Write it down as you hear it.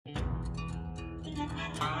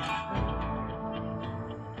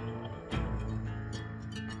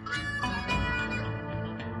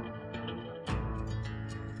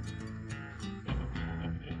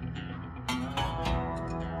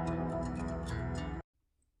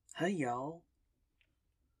Hey, y'all.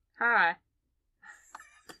 Hi.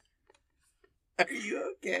 Are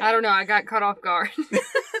you okay? I don't know. I got caught off guard.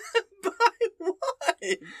 By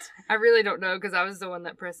what? I really don't know because I was the one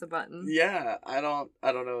that pressed the button. Yeah, I don't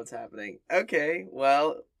know what's happening. Okay,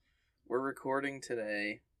 well, we're recording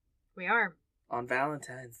today We are. on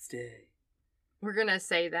Valentine's Day. We're going to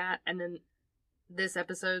say that, and then this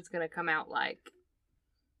episode's going to come out like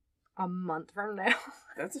a month from now.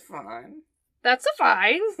 That's fine. That's a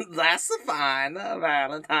fine. That's fine.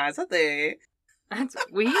 Valentine's Day. That's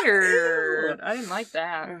weird. I didn't like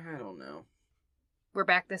that. I don't know. We're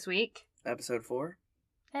back this week. Episode 4.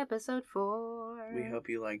 Episode 4. We hope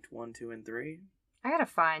you liked 1, 2, and 3. I gotta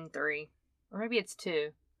find 3. Or maybe it's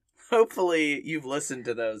 2. Hopefully you've listened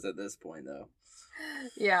to those at this point, though.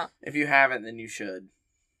 Yeah. If you haven't, then you should.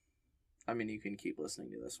 I mean, you can keep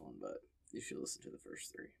listening to this one, but you should listen to the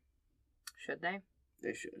first 3. Should they?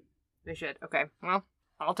 They should. They should. Okay. Well,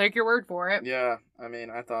 I'll take your word for it. Yeah, I mean,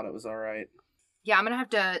 I thought it was alright. Yeah, I'm gonna have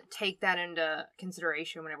to take that into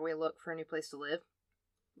consideration whenever we look for a new place to live.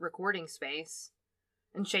 Recording space.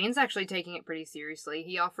 And Shane's actually taking it pretty seriously.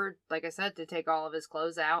 He offered, like I said, to take all of his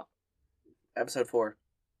clothes out Episode 4.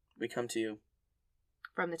 We come to you.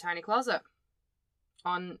 from the tiny closet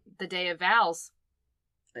on the day of vows.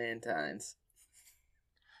 Valentine's.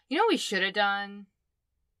 You know what we should have done?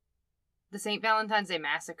 The St. Valentine's Day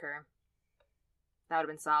Massacre. That would have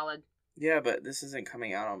been solid. Yeah, but this isn't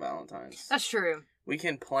coming out on Valentine's. That's true. We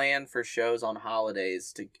can plan for shows on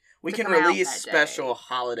holidays we To can come out release that day. special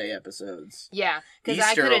holiday episodes. Yeah, because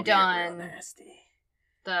I Easter could will have get real done nasty.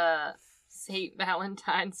 the St.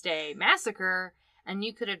 Valentine's Day Massacre, and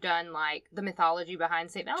you could have done, like, the mythology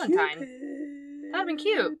behind St. Valentine. Cupid. That'd have been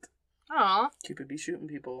cute. Aw. Cupid be shooting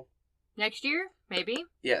people. Next year, maybe.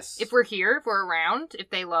 Yes. If we're here, if we're around,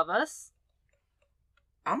 if they love us.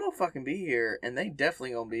 I'm gonna fucking be here, and they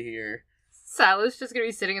definitely gonna be here. Silas just gonna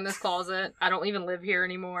be sitting in this closet. I don't even live here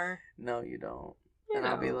anymore. No, you don't. You And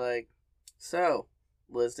I'll be know. like, so,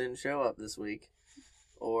 Liz didn't show up this week.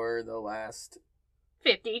 Or the last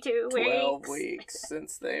 52 12 weeks. weeks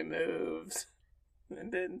since they moved.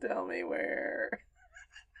 And didn't tell me where.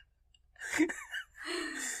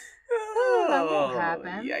 That won't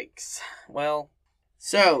happen. Yikes. Well,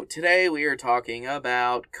 so today we are talking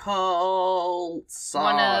about cults.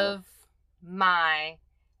 One of my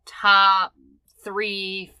top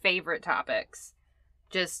 3 favorite topics.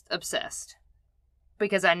 Just obsessed.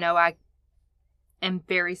 Because I know I am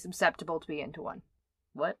very susceptible to be into one.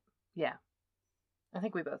 What? Yeah. I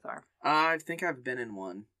think we both are. I think I've been in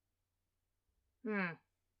one.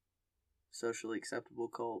 Socially acceptable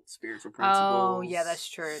cult, spiritual principles. Oh, yeah, that's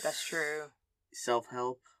true. That's true.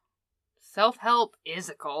 Self-help. Self-help is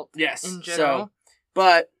a cult. Yes. In general. So,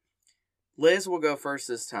 but Liz will go first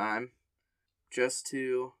this time. Just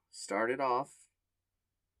to start it off,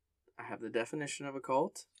 I have the definition of a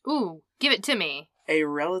cult. Ooh, give it to me. A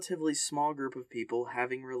relatively small group of people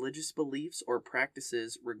having religious beliefs or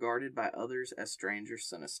practices regarded by others as strange or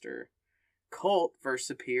sinister. Cult first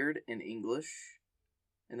appeared in English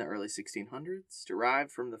in the early 1600s,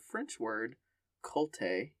 derived from the French word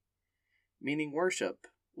culte, meaning worship,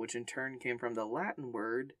 which in turn came from the Latin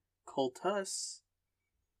word cultus,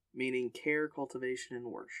 meaning care, cultivation, and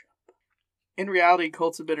worship. In reality,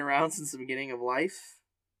 cults have been around since the beginning of life.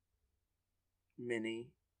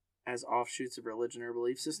 Many as offshoots of religion or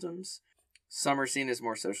belief systems. Some are seen as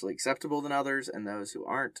more socially acceptable than others, and those who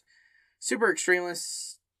aren't. Super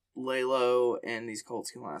extremists lay low, and these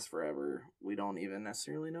cults can last forever. We don't even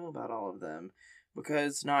necessarily know about all of them,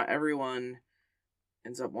 because not everyone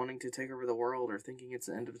ends up wanting to take over the world, or thinking it's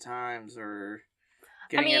the end of times, or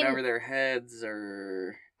getting it over their heads,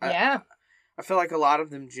 or... Yeah. I feel like a lot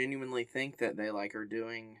of them genuinely think that they, like, are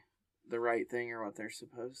doing the right thing or what they're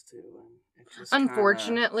supposed to. And it just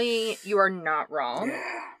Unfortunately, you are not wrong.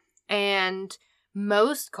 Yeah. And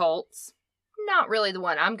most cults, not really the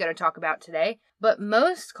one I'm going to talk about today, but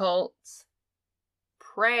most cults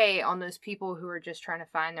prey on those people who are just trying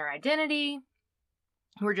to find their identity,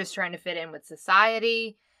 who are just trying to fit in with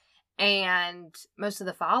society, and most of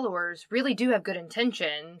the followers really do have good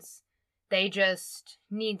intentions. They just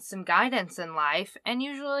need some guidance in life, and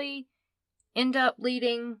usually end up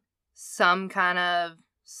leading some kind of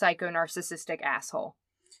psycho-narcissistic asshole.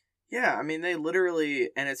 Yeah, I mean, they literally,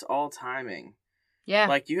 and it's all timing. Yeah.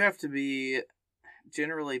 Like, you have to be,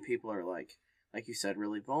 generally people are like you said,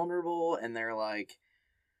 really vulnerable, and they're like,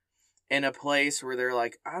 in a place where they're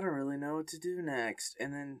like, I don't really know what to do next.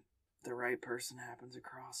 And then the right person happens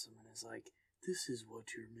across them and is like, this is what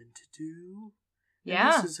you're meant to do.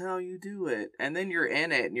 Yeah. And this is how you do it. And then you're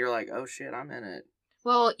in it and you're like, oh shit, I'm in it.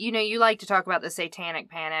 Well, you like to talk about the satanic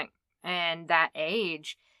panic and that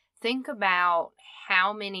age. Think about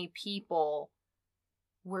how many people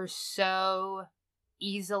were so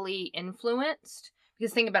easily influenced.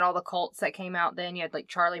 Because think about all the cults that came out then. You had like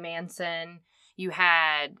Charlie Manson. You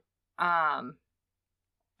had,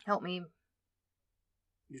 help me.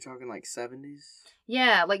 You're talking like 70s?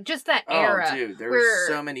 Yeah, like just that era. Oh, dude, there were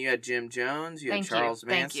so many. You had Jim Jones, you had Charles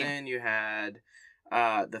Manson, you had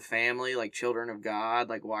the family, like Children of God,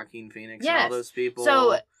 like Joaquin Phoenix, and all those people.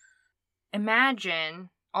 So imagine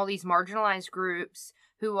all these marginalized groups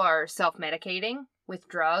who are self-medicating with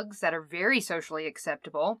drugs that are very socially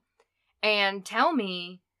acceptable, and tell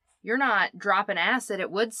me you're not dropping acid at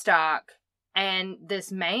Woodstock and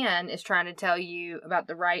this man is trying to tell you about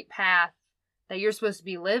the right path that you're supposed to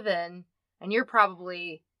be living, and you're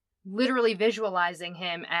probably literally visualizing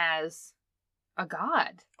him as a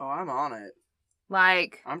god. Oh, I'm on it.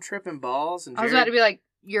 Like, I'm tripping balls. And I was about to be like,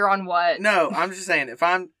 you're on what? No, I'm just saying,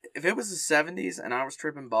 if it was the 70s and I was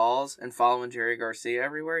tripping balls and following Jerry Garcia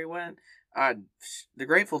everywhere he went, the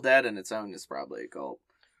Grateful Dead in its own is probably a cult.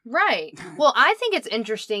 Right. Well, I think it's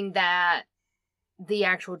interesting that the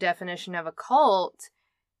actual definition of a cult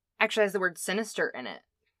actually has the word sinister in it.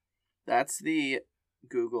 That's the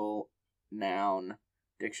Google noun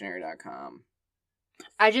dictionary.com.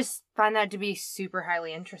 I just find that to be super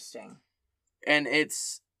highly interesting. And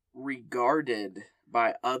it's regarded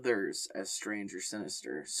by others as strange or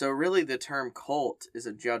sinister. So really the term cult is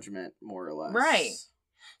a judgment, more or less. Right.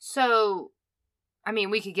 So, I mean,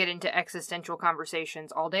 we could get into existential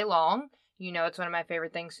conversations all day long. You know, it's one of my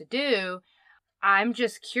favorite things to do. I'm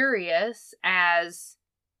just curious as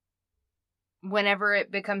whenever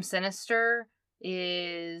it becomes sinister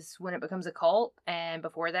is when it becomes a cult, and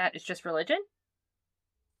before that it's just religion.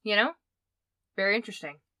 You know? Very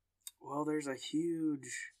interesting. Well, there's a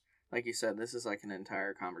huge, like you said, this is like an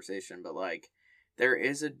entire conversation, but like there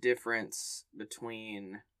is a difference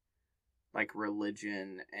between like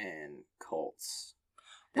religion and cults.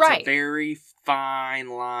 It's right. a very fine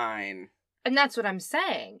line. And that's what I'm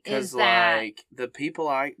saying. Because like the people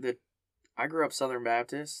I grew up Southern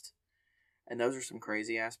Baptist, and those are some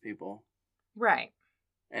crazy ass people. Right.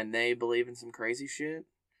 And they believe in some crazy shit.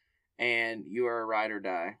 And you are a ride or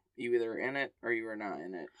die. You either in it or you are not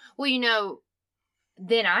in it. Well, you know,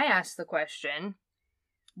 then I asked the question,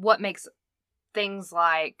 what makes things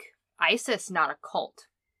like ISIS not a cult?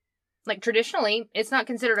 Like, traditionally, it's not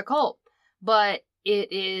considered a cult, but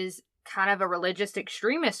it is kind of a religious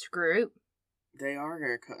extremist group. They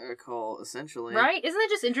are a cult, essentially. Right? Isn't that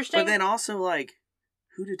just interesting? But then also, like,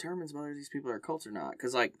 who determines whether these people are cults or not?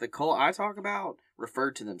 Because, like, the cult I talk about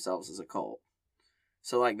referred to themselves as a cult.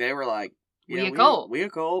 So, like, they were like, yeah, we a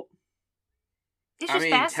cult. It's just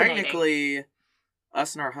fascinating. Technically,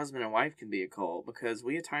 us and our husband and wife can be a cult because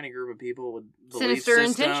we a tiny group of people with belief sinister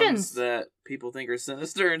systems intentions that people think are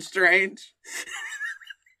sinister and strange.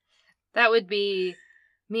 That would be,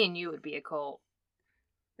 me and you would be a cult.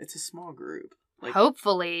 It's a small group. Like,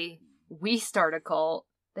 hopefully, we start a cult.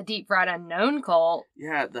 The Deep Fried Unknown cult.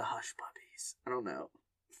 Yeah, the Hush Puppies. I don't know.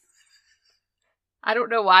 I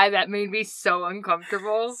don't know why that made me so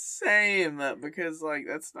uncomfortable. Same, because, like,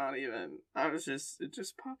 that's not even... it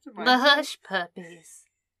just popped in my The head. Hush Puppies.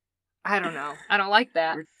 I don't know. I don't like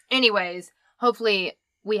that. Anyways, hopefully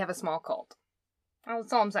we have a small cult.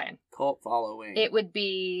 That's all I'm saying. Cult following. It would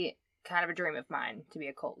be kind of a dream of mine to be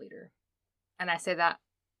a cult leader. And I say that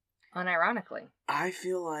unironically. I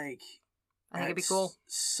feel like... I think it'd be cool.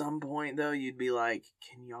 Some point, though, you'd be like,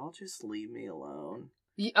 can y'all just leave me alone?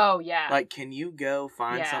 Oh, yeah. Like, can you go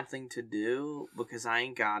find something to do? Because I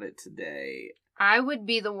ain't got it today. I would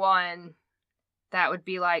be the one that would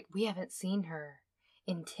be like, we haven't seen her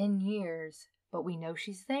in 10 years, but we know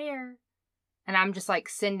she's there. And I'm just, like,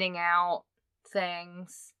 sending out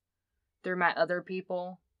things through my other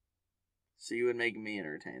people. So you would make me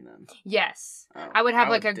entertain them? Yes. Oh, I would have,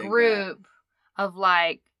 like, a group of,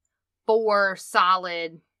 like, 4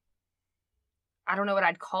 solid... I don't know what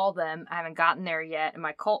I'd call them. I haven't gotten there yet in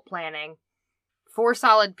my cult planning. 4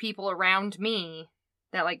 solid people around me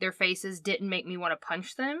that, like, their faces didn't make me want to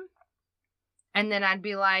punch them. And then I'd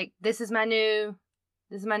be like, this is my new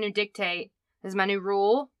dictate. This is my new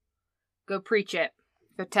rule. Go preach it.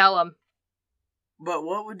 Go tell them. But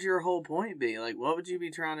what would your whole point be? Like, what would you be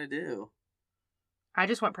trying to do? I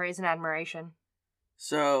just want praise and admiration.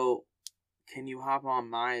 So, can you hop on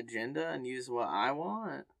my agenda and use what I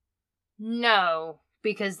want? No,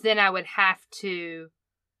 because then I would have to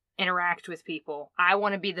interact with people. I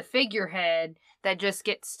want to be the figurehead that just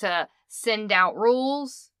gets to send out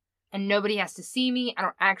rules and nobody has to see me. I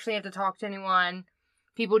don't actually have to talk to anyone.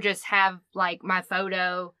 People just have, like, my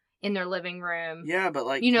photo in their living room. Yeah, but,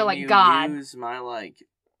 like, you know, can like you God. use my, like,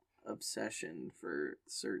 obsession for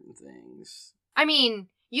certain things? I mean,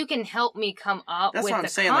 you can help me come up That's with what I'm the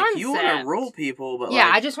saying. concept. Like, you want to rule people, but yeah,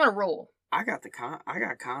 like, I just want to rule. I got I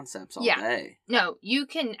got concepts all Yeah. day. No, you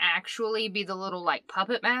can actually be the little, like,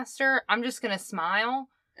 puppet master. I'm just gonna smile.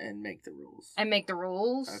 And make the rules. And make the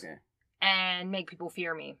rules. Okay. And make people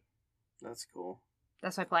fear me. That's cool.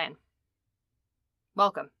 That's my plan.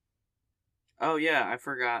 Welcome. Oh, yeah, I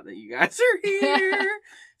forgot that you guys are here.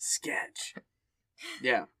 Sketch.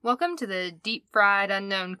 Yeah. Welcome to the Deep Fried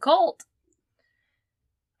Unknown Cult.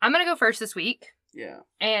 I'm gonna go first this week. Yeah.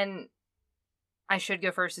 And I should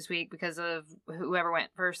go first this week because of whoever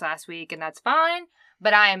went first last week, and that's fine.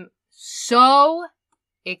 But I am so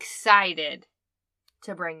excited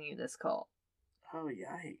to bring you this cult. Oh,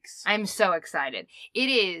 yikes. I'm so excited. It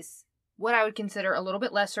is what I would consider a little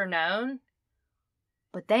bit lesser known,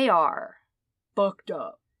 but they are fucked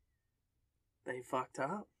up. They fucked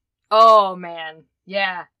up? Oh, man.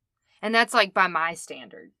 Yeah. And that's, like, by my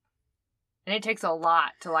standard. And it takes a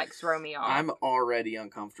lot to, like, throw me off. I'm already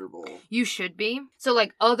uncomfortable. You should be. So,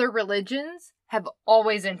 like, other religions have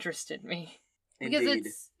always interested me. Because Indeed.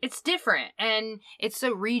 it's different. And it's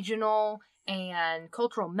so regional and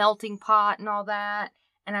cultural melting pot and all that.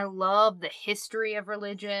 And I love the history of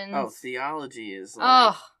religions. Oh, theology is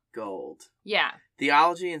like gold. Yeah.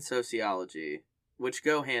 Theology and sociology, which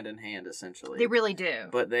go hand in hand, essentially. They really do.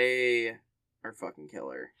 But they are fucking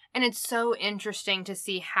killer. And it's so interesting to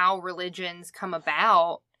see how religions come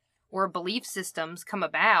about, or belief systems come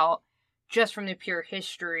about, just from the pure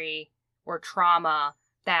history or trauma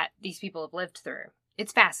that these people have lived through.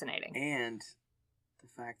 It's fascinating. And the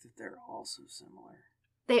fact that they're all so similar.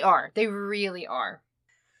 They are. They really are.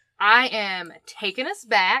 I am taking us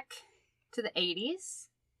back to the 80s.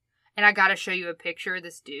 And I gotta show you a picture of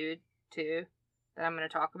this dude, too, that I'm gonna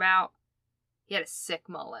talk about. He had a sick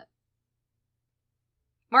mullet.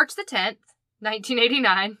 March the 10th,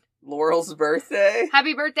 1989. Laurel's birthday?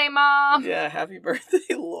 Happy birthday, Mom! Yeah, happy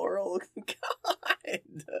birthday, Laurel. God.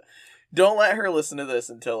 Don't let her listen to this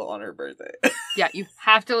until on her birthday. Yeah, you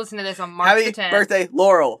have to listen to this on March the 10th. Happy birthday,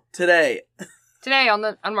 Laurel, today. Today, on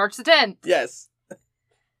March the 10th. Yes.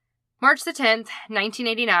 March the 10th,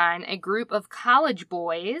 1989, a group of college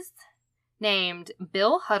boys named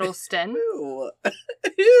Bill Huddleston. Ew.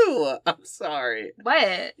 Ew. I'm sorry.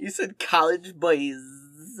 What? You said college boys.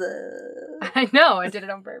 I know, I did it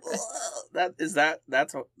on purpose. That's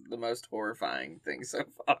the most horrifying thing so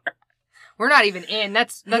far. We're not even in.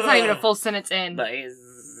 That's not even a full sentence in. Boys.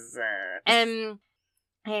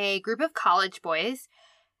 A group of college boys,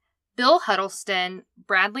 Bill Huddleston,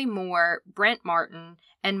 Bradley Moore, Brent Martin,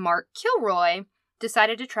 and Mark Kilroy,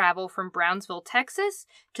 decided to travel from Brownsville, Texas,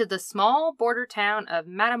 to the small border town of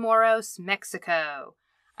Matamoros, Mexico.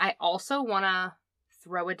 I also want to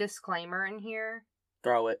throw a disclaimer in here.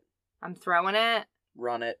 Throw it. I'm throwing it.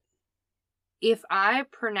 Run it. If I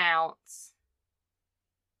pronounce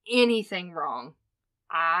anything wrong,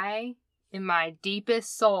 I, in my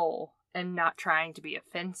deepest soul, am not trying to be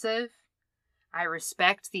offensive. I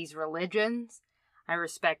respect these religions. I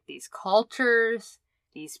respect these cultures,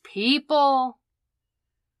 these people.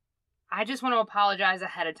 I just want to apologize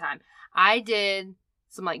ahead of time. I did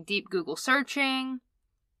some like deep Google searching,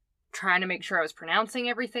 trying to make sure I was pronouncing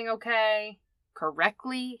everything okay,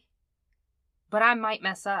 correctly, but I might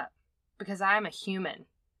mess up because I'm a human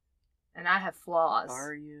and I have flaws.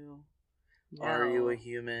 Are you? No. Are you a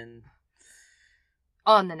human?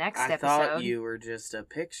 On the next episode. I thought you were just a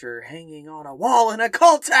picture hanging on a wall in a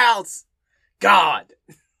cult house. God.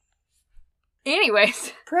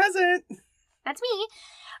 Anyways. Present. That's me.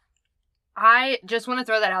 I just want to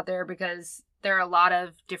throw that out there because there are a lot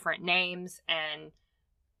of different names and,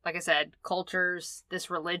 like I said, cultures. This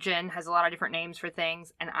religion has a lot of different names for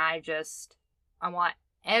things, and I want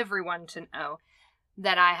everyone to know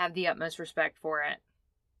that I have the utmost respect for it,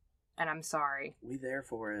 and I'm sorry. We there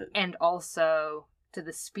for it. And also to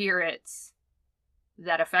the spirits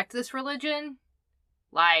that affect this religion,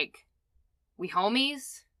 like, we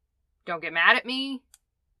homies, don't get mad at me.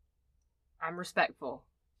 I'm respectful.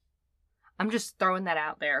 I'm just throwing that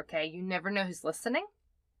out there, okay? You never know who's listening.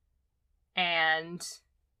 And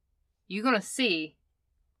you're going to see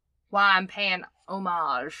why I'm paying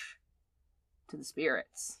homage to the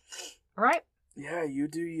spirits. All right? Yeah, you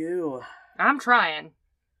do you. I'm trying.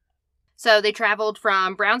 So they traveled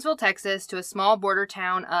from Brownsville, Texas to a small border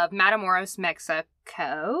town of Matamoros,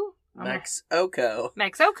 Mexico. Mexico.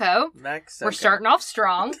 We're starting off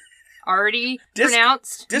strong. Already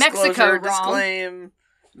pronounced Mexico wrong. Disclaim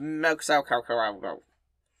Mexico.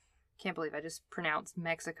 Can't believe I just pronounced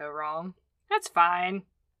Mexico wrong. That's fine.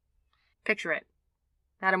 Picture it.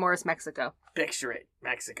 Matamoros, Mexico. Picture it.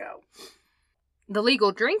 Mexico. The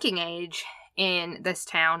legal drinking age in this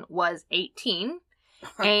town was 18.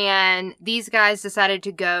 And these guys decided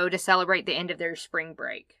to go to celebrate the end of their spring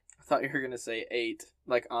break. I thought you were going to say 8.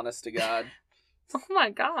 Like, honest to God. Oh my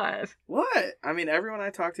God. What? I mean, everyone I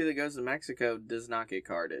talk to that goes to Mexico does not get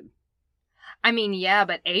carded. I mean, yeah,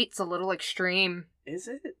 but 8's a little extreme. Is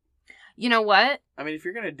it? You know what? I mean, if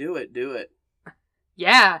you're going to do it, do it.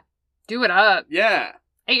 Yeah. Do it up. Yeah.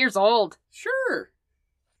 8 years old. Sure.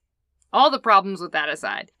 All the problems with that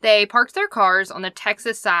aside, they parked their cars on the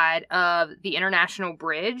Texas side of the International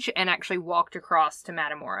Bridge and actually walked across to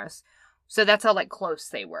Matamoros. So that's how, close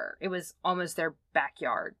they were. It was almost their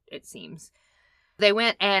backyard, it seems. They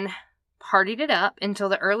went and partied it up until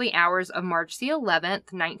the early hours of March the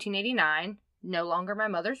 11th, 1989. No longer my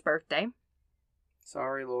mother's birthday.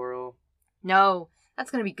 Sorry, Laurel. No,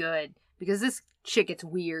 that's going to be good, because this shit gets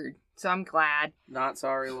weird, so I'm glad. Not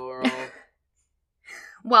sorry, Laurel.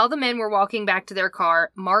 While the men were walking back to their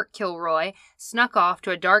car, Mark Kilroy snuck off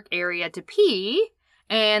to a dark area to pee,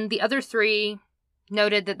 and the other 3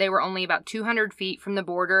 noted that they were only about 200 feet from the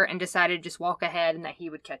border and decided to just walk ahead and that he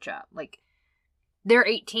would catch up. They're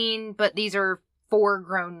 18, but these are 4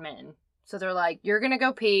 grown men. So they're like, you're gonna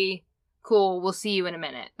go pee. Cool, we'll see you in a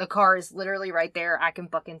minute. The car is literally right there. I can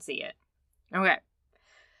fucking see it. Okay.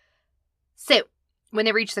 So, when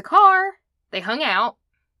they reached the car, they hung out,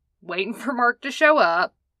 waiting for Mark to show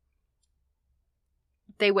up.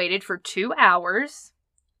 They waited for 2 hours.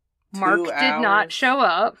 Mark did not show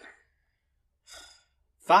up.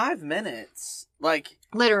 5 minutes.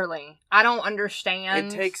 Literally. I don't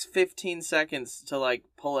understand. It takes 15 seconds to,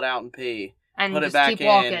 pull it out and pee. And put just it back keep in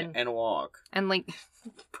walking. And walk. And,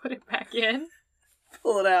 put it back in.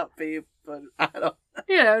 Pull it out, pee. But I don't...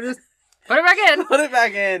 Just put it back in. Put it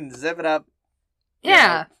back in. Zip it up.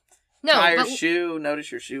 Yeah. No, tie your shoe.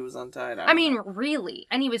 Notice your shoe was untied. I mean, really.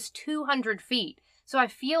 And he was 200 feet. So I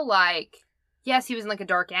feel like, yes, he was in a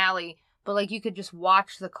dark alley, but you could just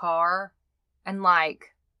watch the car and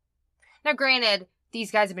now granted,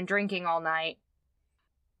 these guys have been drinking all night.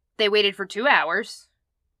 They waited for 2 hours.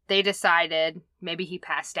 They decided maybe he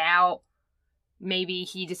passed out. Maybe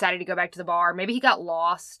he decided to go back to the bar. Maybe he got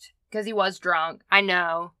lost because he was drunk. I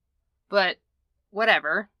know. But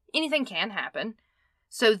whatever. Anything can happen.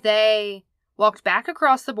 So they walked back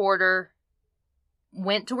across the border,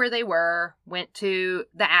 went to where they were, went to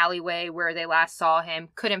the alleyway where they last saw him,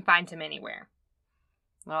 couldn't find him anywhere.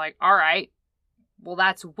 They're like, all right, well,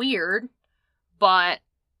 that's weird, but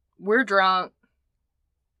we're drunk.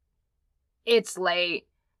 It's late.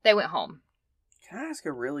 They went home. Can I ask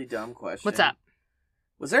a really dumb question? What's up?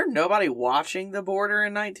 Was there nobody watching the border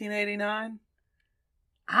in 1989?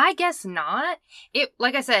 I guess not.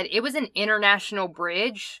 Like I said, it was an international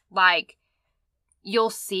bridge.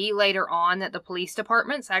 You'll see later on that the police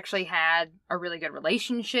departments actually had a really good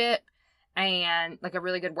relationship and a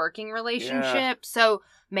really good working relationship. Yeah. So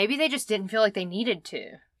maybe they just didn't feel like they needed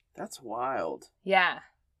to. That's wild. Yeah.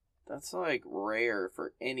 That's rare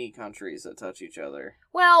for any countries that touch each other.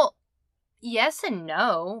 Well, yes and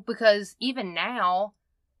no, because even now,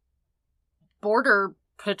 Border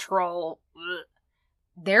Patrol,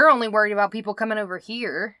 they're only worried about people coming over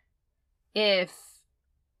here. If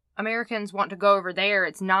Americans want to go over there,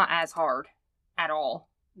 it's not as hard at all.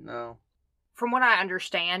 No. From what I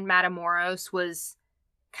understand, Matamoros was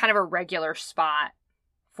kind of a regular spot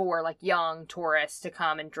for young tourists to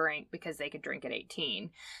come and drink because they could drink at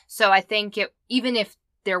 18. So I think even if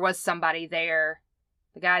there was somebody there,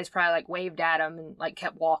 the guys probably waved at them and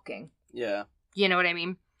kept walking. Yeah. You know what I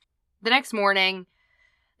mean? The next morning,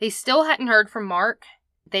 they still hadn't heard from Mark.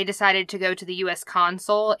 They decided to go to the U.S.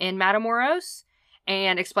 consul in Matamoros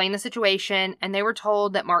and explain the situation, and they were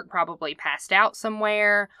told that Mark probably passed out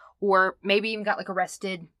somewhere, or maybe even got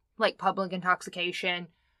arrested, public intoxication.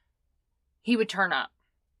 He would turn up.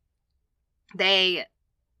 They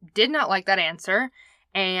did not like that answer,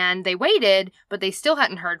 and they waited, but they still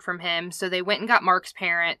hadn't heard from him, so they went and got Mark's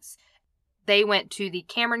parents. They went to the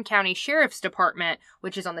Cameron County Sheriff's Department,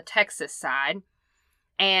 which is on the Texas side,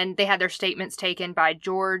 and they had their statements taken by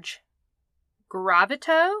George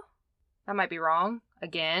Gravito. That might be wrong.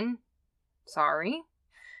 Again, sorry.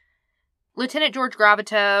 Lieutenant George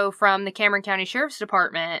Gravito from the Cameron County Sheriff's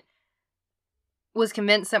Department was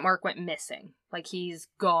convinced that Mark went missing. Like, he's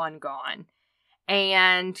gone.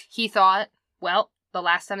 And he thought, well, the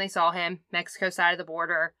last time they saw him, Mexico side of the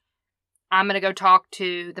border, I'm going to go talk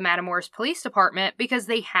to the Matamoros Police Department because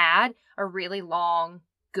they had a really long,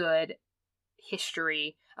 good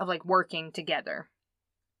history of, like, working together.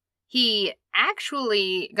 He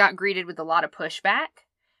actually got greeted with a lot of pushback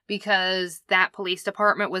because that police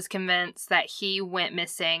department was convinced that he went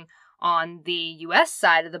missing on the U.S.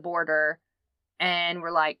 side of the border, and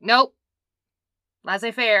were like, nope,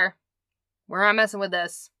 laissez-faire. We're not messing with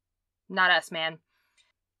this. Not us, man.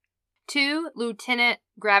 To Lieutenant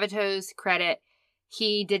Gravito's credit,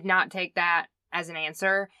 he did not take that as an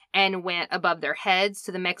answer and went above their heads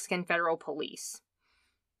to the Mexican Federal Police.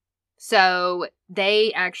 So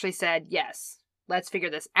they actually said, yes, let's figure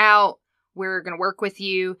this out. We're going to work with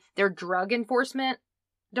you. Their drug enforcement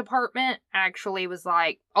department actually was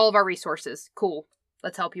like, all of our resources, cool,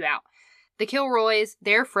 let's help you out. The Kilroys,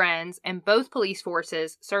 their friends, and both police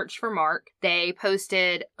forces searched for Mark. They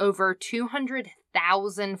posted over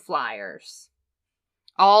 200,000 flyers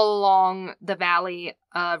all along the valley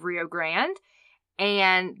of Rio Grande,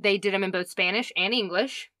 and they did them in both Spanish and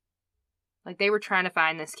English. Like, they were trying to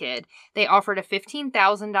find this kid. They offered a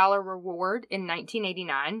 $15,000 reward in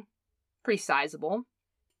 1989. Pretty sizable.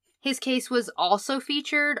 His case was also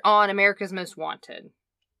featured on America's Most Wanted.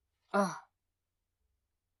 Ugh.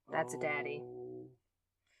 That's a daddy.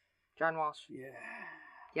 John Walsh. Yeah.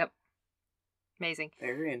 Yep. Amazing.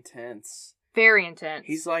 Very intense. Very intense.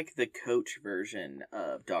 He's like the Coach version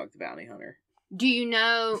of Dog the Bounty Hunter. Do you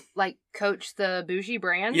know, like, Coach the bougie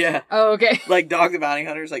brand? Yeah. Oh, okay. Like, Dog the Bounty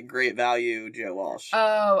Hunter is like Great Value Joe Walsh.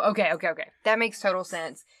 Oh, okay. That makes total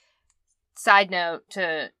sense. Side note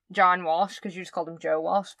to John Walsh, because you just called him Joe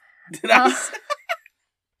Walsh. Did I say-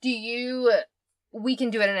 We can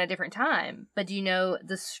do it in a different time, but do you know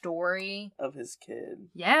the story? Of his kid.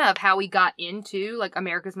 Yeah, of how he got into, like,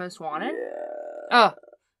 America's Most Wanted? Yeah. Oh,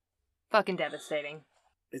 fucking devastating.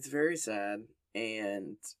 It's very sad,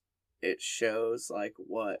 and it shows, like,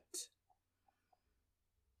 what...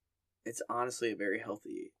 It's honestly a very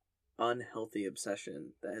unhealthy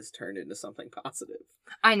obsession that has turned into something positive.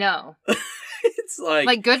 I know. It's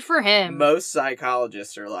like good for him. Most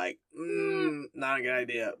psychologists are like, not a good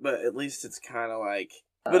idea. But at least it's kind of like...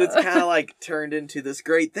 But it's kind of like turned into this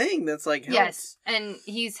great thing that's like helped. Yes, and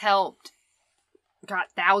he's helped,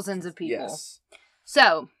 thousands of people. Yes.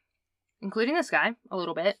 So, including this guy, a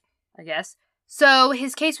little bit, I guess. So,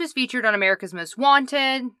 his case was featured on America's Most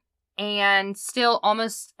Wanted, and still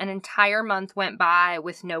almost an entire month went by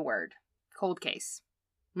with no word. Cold case.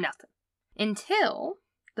 Nothing. Until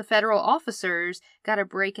the federal officers got a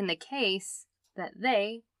break in the case that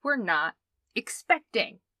they were not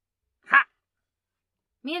expecting. Ha!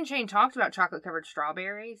 Me and Shane talked about chocolate-covered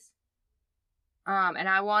strawberries. And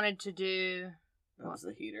I wanted to do... That was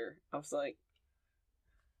the heater. I was like...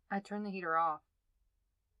 I turned the heater off.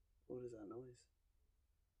 What is that noise?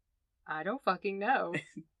 I don't fucking know.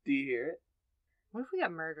 Do you hear it? What if we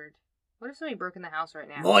got murdered? What if somebody broke in the house right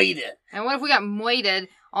now? Moide! And what if we got moided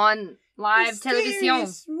on live television?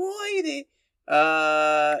 Moide!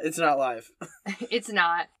 It's not live. It's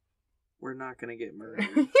not. We're not gonna get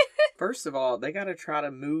murdered. First of all, they gotta try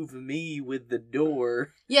to move me with the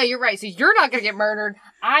door. Yeah, you're right. So you're not gonna get murdered.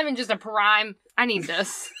 I'm in just a prime. I need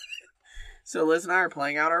this. So Liz and I are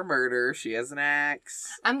playing out our murder. She has an axe.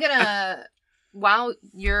 I'm gonna, while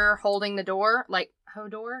you're holding the door, like,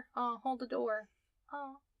 door? Oh, hold the door.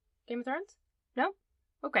 Oh, Game of Thrones? No?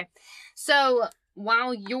 Okay. So,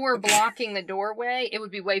 while you're blocking the doorway, it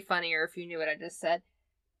would be way funnier if you knew what I just said.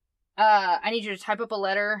 I need you to type up a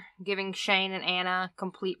letter giving Shane and Anna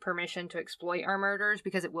complete permission to exploit our murders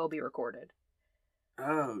because it will be recorded.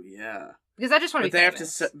 Oh, yeah. Because I just want to be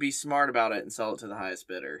famous. They have to be smart about it and sell it to the highest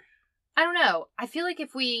bidder. I don't know. I feel like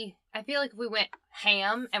if we went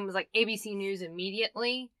ham and was like ABC News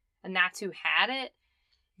immediately, and that's who had it,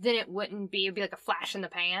 then it'd be like a flash in the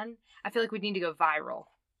pan. I feel like we'd need to go viral.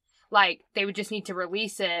 Like, they would just need to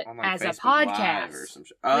release it on, like, as Facebook a podcast. Live or some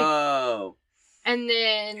shit. Oh. And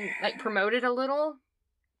then, like, promote it a little.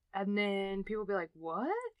 And then people would be like, what?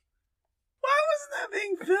 Why wasn't that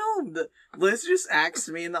being filmed? Liz just axed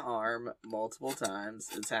me in the arm multiple times.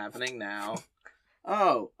 It's happening now.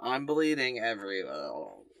 Oh, I'm bleeding everywhere.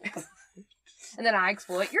 And then I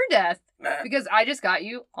exploit your death. Because I just got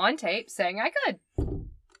you on tape saying I could.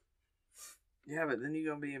 Yeah, but then you're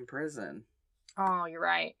going to be in prison. Oh, you're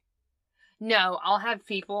right. No, I'll have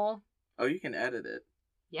people. Oh, you can edit it.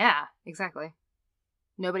 Yeah, exactly.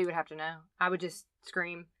 Nobody would have to know. I would just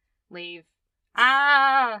scream, leave.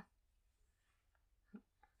 Ah!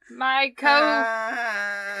 My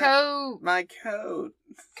my coat.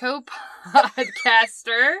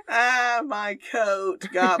 co-podcaster. My coat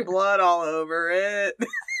got blood all over it. I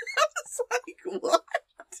was like, what?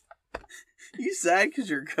 You sad because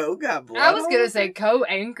your coat got blood? I was going to say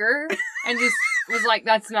co-anchor and just was like,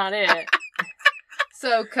 that's not it.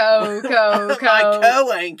 So My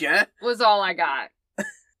co-anchor was all I got.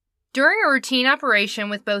 During a routine operation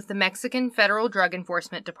with both the Mexican Federal Drug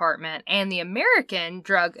Enforcement Department and the American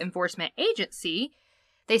Drug Enforcement Agency,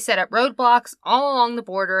 they set up roadblocks all along the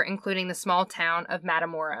border, including the small town of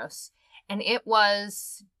Matamoros. And it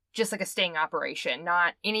was just like a sting operation,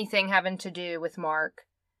 not anything having to do with Mark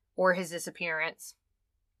or his disappearance.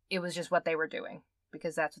 It was just what they were doing,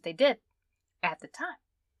 because that's what they did at the time.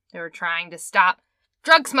 They were trying to stop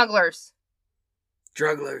drug smugglers.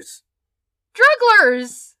 Drugglers.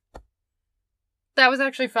 That was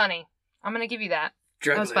actually funny. I'm going to give you that.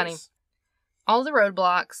 Drugglers. That was funny. All the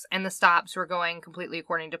roadblocks and the stops were going completely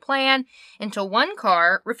according to plan until one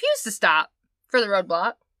car refused to stop for the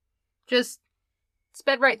roadblock. Just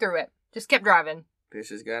sped right through it. Just kept driving.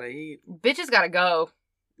 Bitches gotta eat. Bitches gotta go.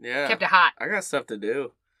 Yeah. Kept it hot. I got stuff to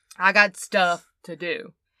do. I got stuff to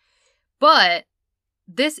do. But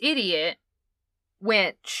this idiot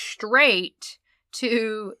went straight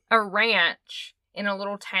to a ranch in a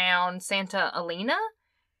little town, Santa Elena,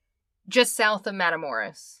 just south of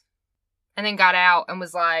Matamoros. And then got out and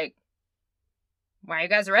was like, why are you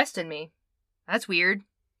guys arresting me? That's weird.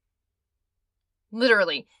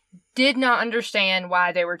 Literally. Did not understand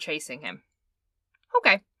why they were chasing him.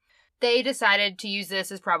 Okay. They decided to use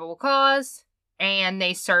this as probable cause, and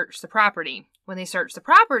they searched the property. When they searched the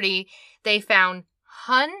property, they found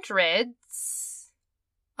hundreds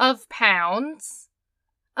of pounds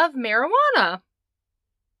of marijuana.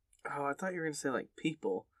 Oh, I thought you were going to say, like,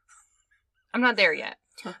 people. I'm not there yet.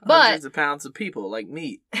 Hundreds of pounds of people, like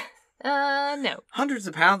meat. No. Hundreds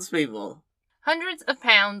of pounds of people. Hundreds of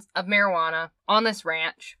pounds of marijuana on this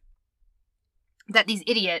ranch that these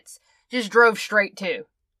idiots just drove straight to.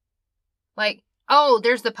 Like, oh,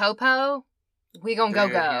 there's the popo. We gonna go.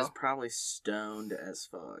 He's probably stoned as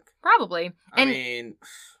fuck. Probably. I mean,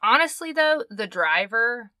 honestly though, the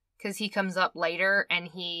driver, because he comes up later and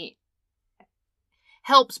he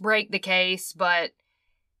helps break the case, but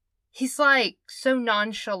he's like so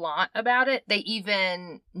nonchalant about it, they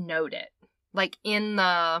even note it. Like in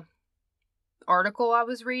the article I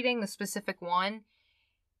was reading, the specific one,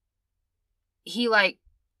 he like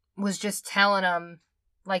was just telling him,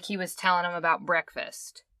 like he was telling him about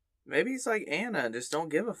breakfast. Maybe he's like Anna and just don't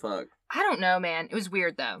give a fuck. I don't know, man. It was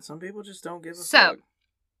weird though. Some people just don't give a fuck. So,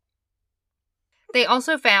 they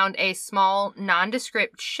also found a small,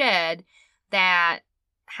 nondescript shed that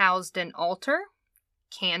housed an altar,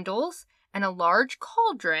 candles, and a large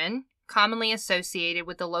cauldron commonly associated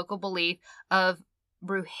with the local belief of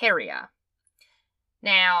brujeria.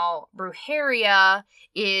 Now, brujeria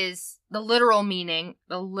is the literal meaning,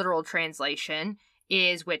 the literal translation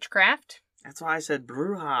is witchcraft. That's why I said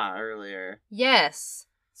bruja earlier. Yes.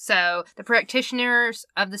 So, the practitioners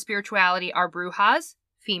of the spirituality are brujas,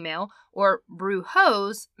 female, or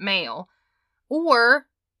brujos, male. Or,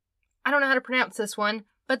 I don't know how to pronounce this one,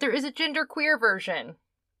 but there is a genderqueer version.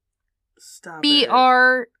 Stop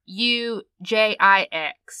Brujix.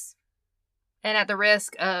 And at the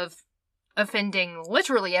risk of offending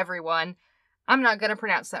literally everyone, I'm not going to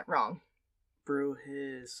pronounce that wrong.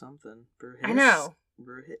 Brujis something. Brujis? I know.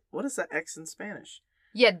 What is that X in Spanish?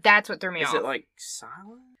 Yeah, that's what threw me off. Is it like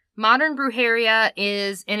silent? Modern brujeria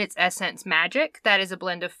is, in its essence, magic. That is a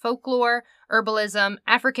blend of folklore, herbalism,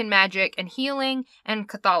 African magic and healing, and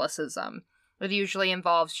Catholicism. It usually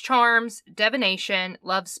involves charms, divination,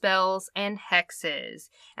 love spells, and hexes.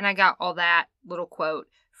 And I got all that little quote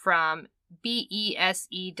from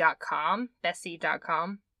bese.com,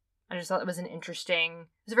 Bessie.com. I just thought it was a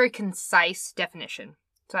very concise definition.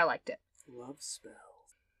 So I liked it. Love spells.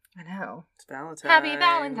 I know. It's Valentine's. Happy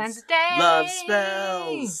Valentine's Day! Love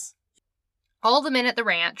spells! All the men at the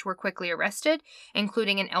ranch were quickly arrested,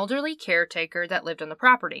 including an elderly caretaker that lived on the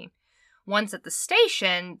property. Once at the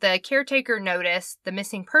station, the caretaker noticed the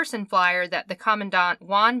missing person flyer that the Commandant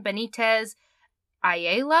Juan Benitez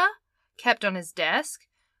Ayala kept on his desk,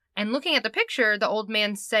 and looking at the picture, the old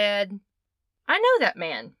man said, I know that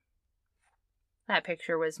man. That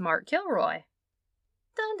picture was Mark Kilroy.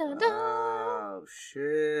 Dun, dun, dun. Oh,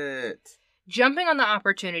 shit. Jumping on the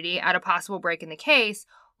opportunity at a possible break in the case,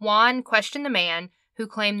 Juan questioned the man who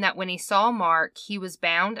claimed that when he saw Mark, he was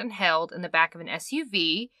bound and held in the back of an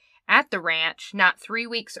SUV at the ranch not 3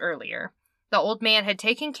 weeks earlier. The old man had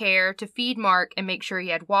taken care to feed Mark and make sure he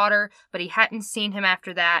had water, but he hadn't seen him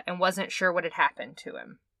after that and wasn't sure what had happened to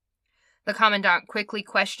him. The commandant quickly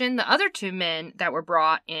questioned the other 2 men that were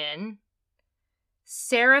brought in,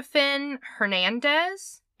 Serafin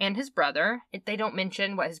Hernandez and his brother. They don't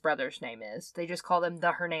mention what his brother's name is. They just call them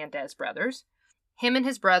the Hernandez brothers. Him and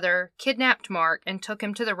his brother kidnapped Mark and took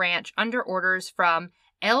him to the ranch under orders from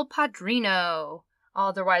El Padrino,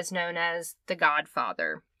 otherwise known as the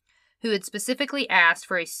Godfather, who had specifically asked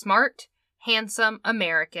for a smart, handsome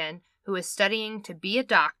American who was studying to be a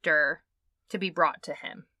doctor to be brought to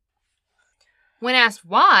him. When asked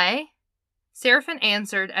why, Serafin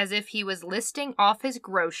answered as if he was listing off his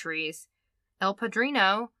groceries. El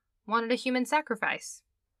Padrino wanted a human sacrifice.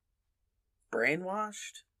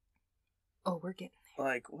 Brainwashed? Oh, we're getting there.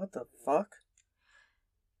 Like, what the fuck?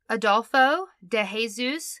 Adolfo de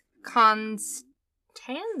Jesus Constanzo.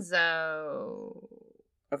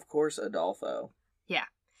 Of course, Adolfo. Yeah.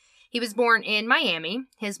 He was born in Miami.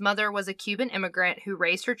 His mother was a Cuban immigrant who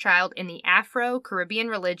raised her child in the Afro-Caribbean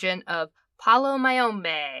religion of Palo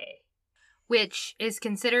Mayombe, which is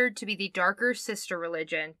considered to be the darker sister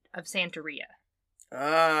religion of Santeria.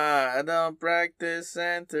 I don't practice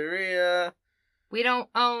Santeria. We don't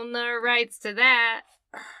own the rights to that.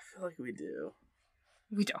 I feel like we do.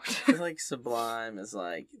 We don't. I feel like Sublime is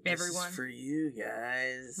like, this Everyone. is for you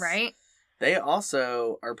guys. Right? They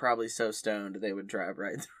also are probably so stoned they would drive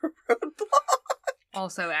right through a roadblock.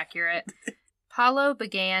 Also accurate. Palo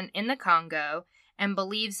began in the Congo and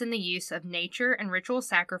believes in the use of nature and ritual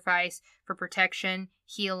sacrifice for protection,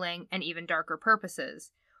 healing, and even darker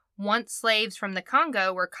purposes. Once slaves from the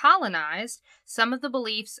Congo were colonized, some of the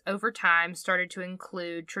beliefs over time started to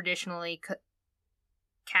include traditionally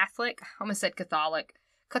Catholic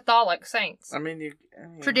saints.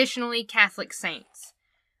 Traditionally Catholic saints.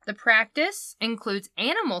 The practice includes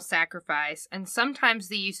animal sacrifice and sometimes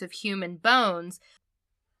the use of human bones,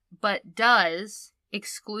 but does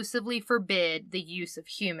exclusively forbid the use of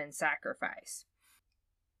human sacrifice.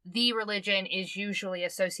 The religion is usually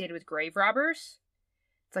associated with grave robbers.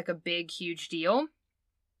 It's like a big, huge deal.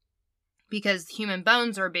 Because human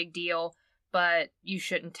bones are a big deal, but you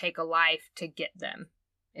shouldn't take a life to get them,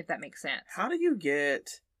 if that makes sense. How do you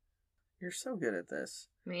get... You're so good at this.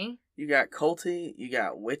 Me? You got culty, you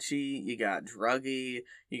got witchy, you got druggy,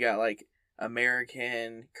 you got, like,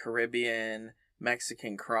 American, Caribbean,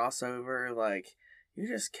 Mexican crossover. Like, you're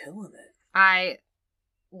just killing it. I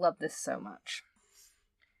love this so much.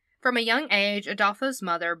 From a young age, Adolfo's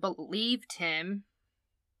mother believed him.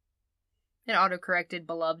 It autocorrected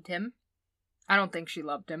beloved him. I don't think she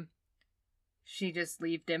loved him. She just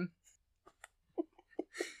leaved him.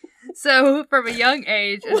 So, from a young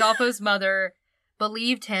age, Adolfo's mother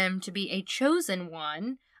believed him to be a chosen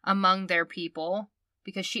one among their people,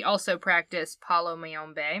 because she also practiced Palo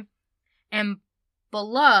Mayombe. And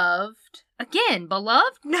beloved... Again,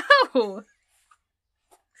 beloved? No!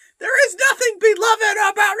 There is nothing beloved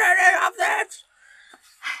about any of this!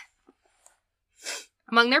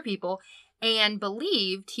 Among their people, and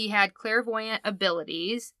believed he had clairvoyant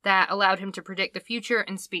abilities that allowed him to predict the future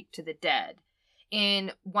and speak to the dead.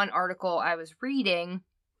 In one article I was reading,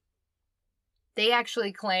 they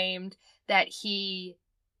actually claimed that he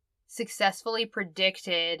successfully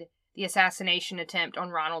predicted the assassination attempt on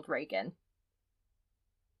Ronald Reagan.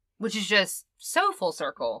 Which is just so full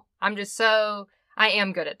circle. I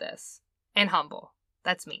am good at this. And humble.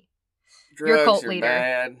 That's me. Drugs your cult are leader.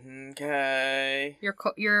 Bad. Okay.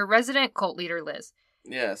 Your resident cult leader, Liz.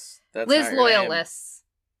 Yes. That's Liz not your Loyalists.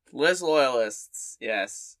 name. Liz Loyalists.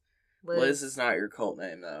 Yes. Liz. Liz is not your cult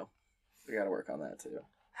name, though. We gotta work on that, too.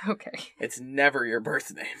 Okay. It's never your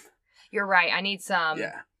birth name. You're right. I need some.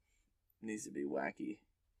 Yeah. It needs to be wacky.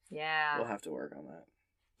 Yeah. We'll have to work on that.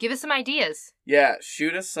 Give us some ideas. Yeah,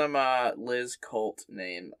 shoot us some Liz cult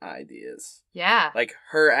name ideas. Yeah. Like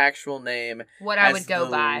her actual name. What I would go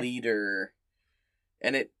the by. Leader.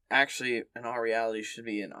 And it actually, in all reality, should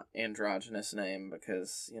be an androgynous name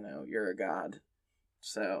because, you know, you're a god.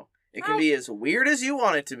 So, it can be as weird as you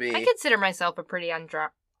want it to be. I consider myself a pretty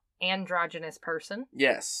androgynous person.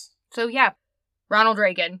 Yes. So, yeah. Ronald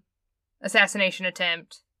Reagan. Assassination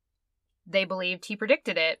attempt. They believed he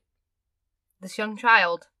predicted it. This young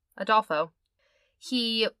child, Adolfo.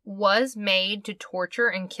 He was made to torture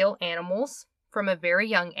and kill animals from a very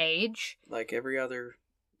young age. Like every other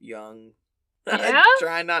young... Yeah? I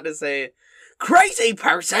try not to say crazy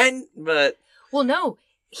person, but... Well, no.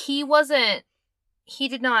 He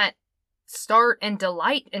did not start and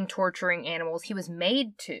delight in torturing animals. He was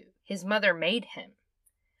made to. His mother made him.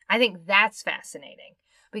 I think that's fascinating.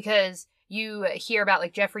 Because you hear about,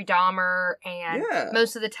 like, Jeffrey Dahmer, and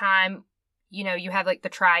most of the time... You know, you have, like, the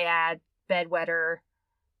triad, bedwetter,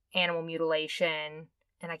 animal mutilation,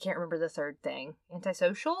 and I can't remember the third thing.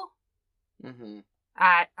 Antisocial? Mm-hmm.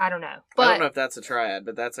 I don't know. But I don't know if that's a triad,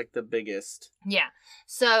 but that's like the biggest. yeah.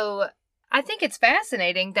 So I think it's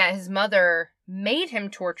fascinating that his mother made him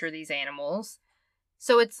torture these animals.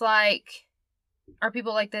 So it's like, are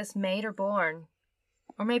people like this made or born?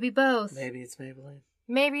 Or maybe both. Maybe it's Maybelline.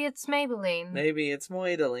 Maybe it's Maybelline. Maybe it's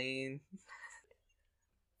Moideline.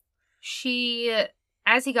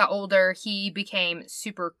 As he got older, he became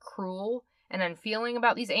super cruel and unfeeling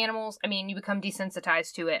about these animals. I mean, you become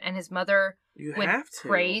desensitized to it, and his mother would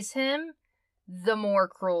praise him the more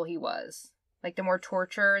cruel he was. Like, the more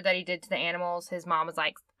torture that he did to the animals, his mom was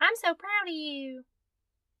like, I'm so proud of you.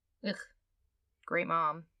 Ugh. Great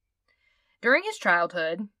mom. During his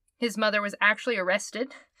childhood, his mother was actually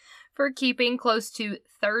arrested for keeping close to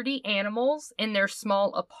 30 animals in their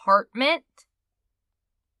small apartment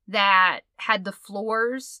that had the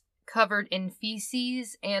floors covered in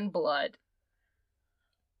feces and blood.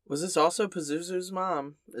 Was this also Pazuzu's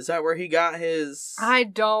mom? Is that where he got his... I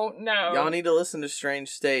don't know. Y'all need to listen to Strange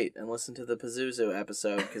State and listen to the Pazuzu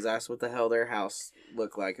episode, because that's what the hell their house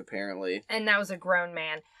looked like, apparently. And that was a grown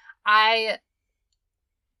man. I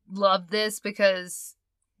love this because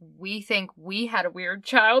we think we had a weird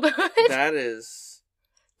childhood. That is...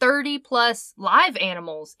 30 plus live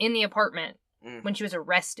animals in the apartment when she was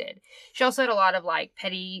arrested. She also had a lot of, like,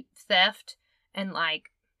 petty theft and,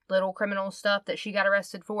 like, little criminal stuff that she got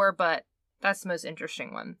arrested for, but that's the most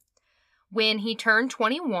interesting one. When he turned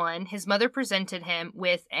 21, his mother presented him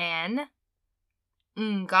with an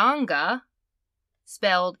nganga,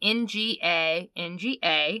 spelled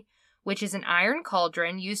Nga, which is an iron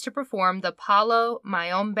cauldron used to perform the Palo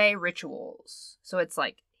Mayombe rituals. So it's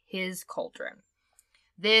like his cauldron.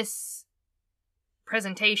 This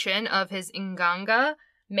presentation of his nganga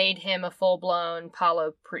made him a full-blown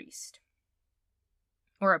Palo priest.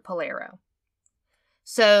 Or a Palero.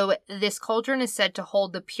 So this cauldron is said to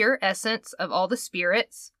hold the pure essence of all the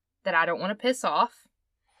spirits that I don't want to piss off.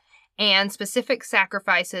 And specific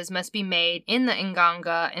sacrifices must be made in the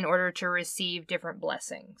nganga in order to receive different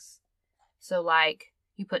blessings. So like,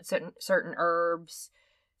 you put certain herbs,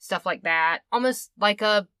 stuff like that. Almost like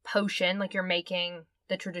a potion, like you're making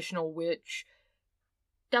the traditional witch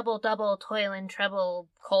double, toil and trouble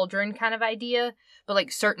cauldron kind of idea. But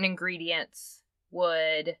like certain ingredients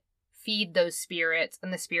would feed those spirits,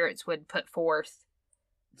 and the spirits would put forth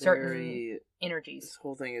certain energies. This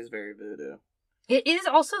whole thing is very voodoo. It is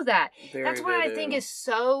also that. That's what voodoo. I think is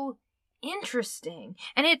so interesting.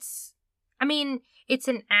 And it's an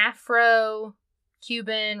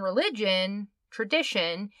Afro-Cuban religion,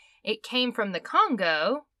 tradition. It came from the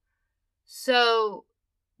Congo. So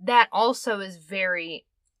that also is very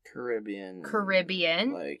Caribbean.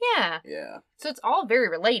 Like, yeah. Yeah. So it's all very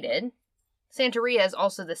related. Santeria is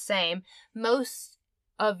also the same. Most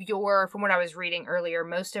of from what I was reading earlier,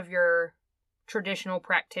 most of your traditional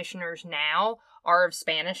practitioners now are of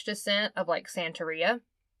Spanish descent, of like Santeria.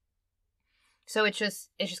 So it's just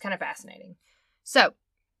kind of fascinating. So,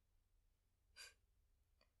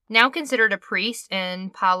 now considered a priest in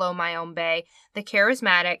Palo Mayombe, the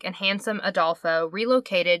charismatic and handsome Adolfo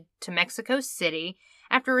relocated to Mexico City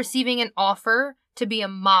after receiving an offer to be a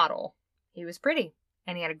model. He was pretty,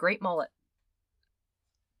 and he had a great mullet.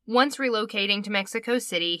 Once relocating to Mexico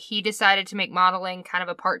City, he decided to make modeling kind of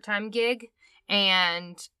a part-time gig,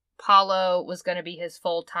 and Palo was going to be his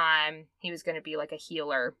full-time. He was going to be like a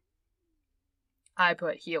healer. I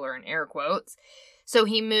put healer in air quotes. So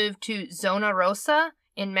he moved to Zona Rosa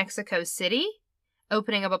in Mexico City,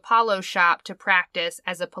 opening up a Palo shop to practice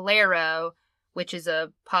as a Palero, which is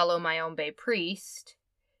a Palo Mayombe priest.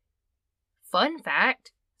 Fun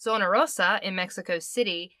fact, Zona Rosa in Mexico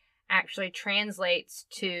City actually translates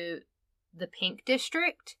to the Pink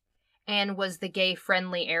District and was the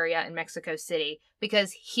gay-friendly area in Mexico City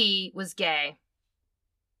because he was gay.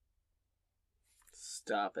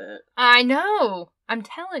 Stop it. I know! I'm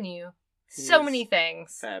telling you. So many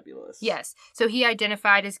things. Fabulous. Yes. So he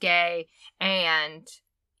identified as gay and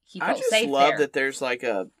he felt safe there. I just love that there's like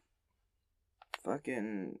a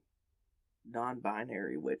fucking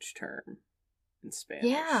non-binary witch term in Spanish.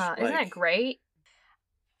 Yeah, isn't that great?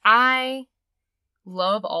 I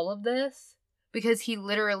love all of this because he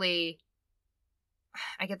literally,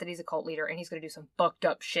 I get that he's a cult leader and he's going to do some fucked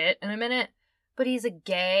up shit in a minute, but he's a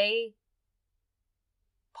gay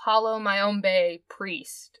Palo Mayombe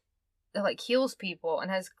priest that like heals people and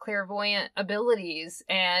has clairvoyant abilities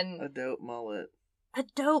and a dope mullet. I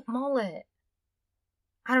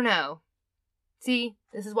don't know. See,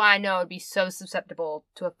 this is why I know I'd be so susceptible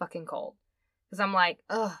to a fucking cult. Because I'm like,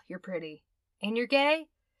 ugh, you're pretty. And you're gay?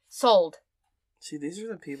 Sold. See, these are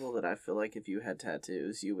the people that I feel like if you had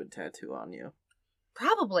tattoos, you would tattoo on you.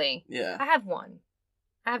 Probably. Yeah. I have one.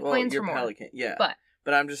 I have plans for more. Pelican. Yeah.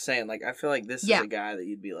 But I'm just saying, like, I feel like this is Yeah. a guy that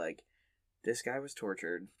you'd be like, this guy was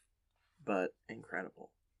tortured, but incredible.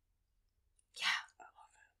 Yeah.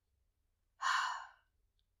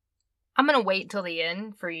 I'm going to wait till the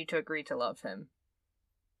end for you to agree to love him.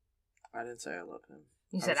 I didn't say I loved him.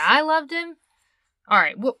 You said I loved him? All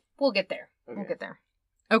right, we'll get there. Okay. We'll get there.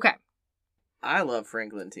 Okay. I love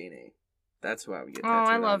Frank Lentini. That's who I would get tattooed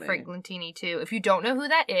Oh, I on love me. Frank Lentini too. If you don't know who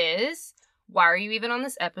that is, why are you even on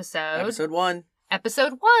this episode? Episode 1.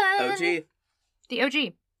 Episode 1. OG. The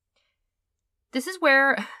OG. This is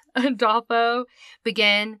where Adolfo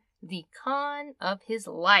began the con of his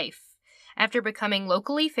life. After becoming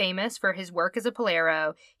locally famous for his work as a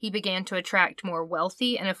polero, he began to attract more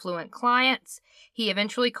wealthy and affluent clients. He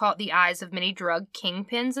eventually caught the eyes of many drug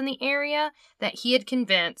kingpins in the area that he had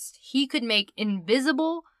convinced he could make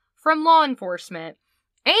invisible from law enforcement,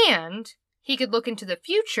 and he could look into the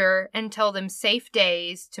future and tell them safe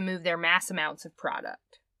days to move their mass amounts of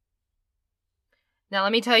product. Now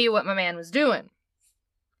let me tell you what my man was doing.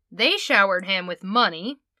 They showered him with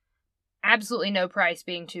money, absolutely no price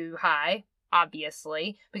being too high,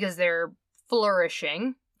 obviously, because they're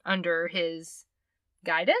flourishing under his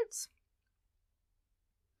guidance.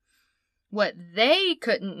 What they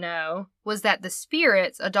couldn't know was that the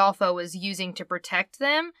spirits Adolfo was using to protect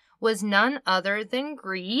them was none other than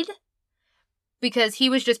greed, because he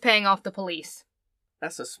was just paying off the police.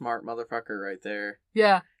 That's a smart motherfucker right there.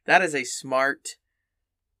 Yeah. That is a smart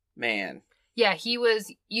man. Yeah, he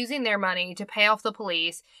was using their money to pay off the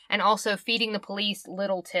police and also feeding the police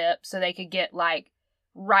little tips so they could get, like,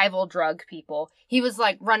 rival drug people. He was,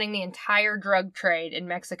 like, running the entire drug trade in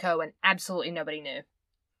Mexico and absolutely nobody knew.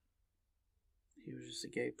 He was just a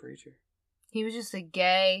gay preacher. He was just a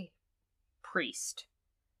gay priest.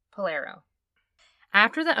 Polero.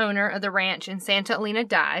 After the owner of the ranch in Santa Elena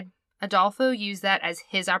died, Adolfo used that as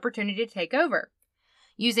his opportunity to take over.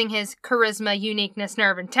 Using his charisma, uniqueness,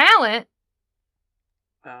 nerve, and talent...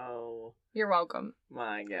 Oh. You're welcome.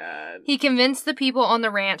 My God. He convinced the people on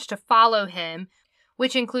the ranch to follow him,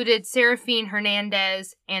 which included Serafin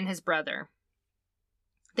Hernandez and his brother.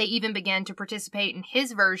 They even began to participate in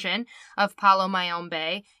his version of Palo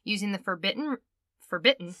Mayombe, using the forbidden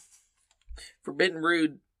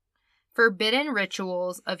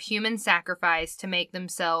rituals of human sacrifice to make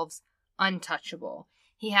themselves untouchable.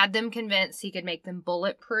 He had them convinced he could make them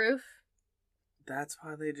bulletproof. That's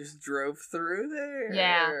why they just drove through there.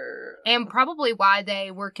 Yeah. And probably why they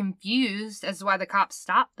were confused as to why the cops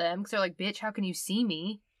stopped them. Because they're like, bitch, how can you see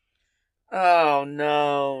me? Oh,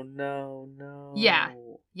 no. Yeah.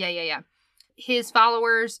 His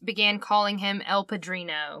followers began calling him El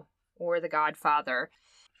Padrino, or the Godfather.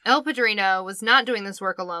 El Padrino was not doing this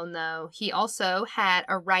work alone, though. He also had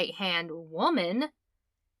a right-hand woman,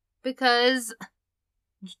 because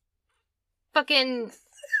fucking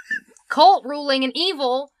cult ruling and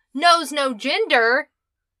evil knows no gender.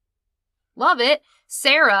 Love it.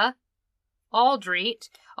 Sarah Aldrete,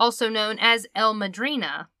 also known as El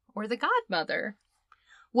Madrina, or the Godmother,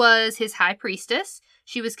 was his high priestess.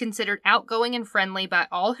 She was considered outgoing and friendly by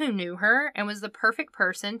all who knew her, and was the perfect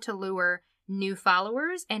person to lure new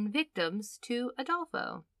followers and victims to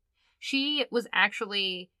Adolfo. She was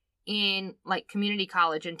actually in, like, community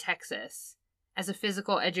college in Texas as a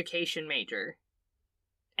physical education major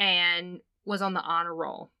and was on the honor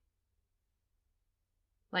roll.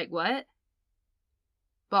 Like, what?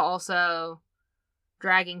 But also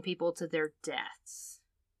dragging people to their deaths.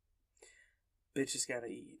 Bitches gotta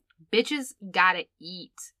eat. Bitches gotta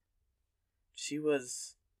eat. She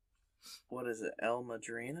was, what is it, El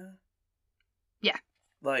Madrina? Yeah.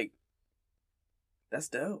 Like, that's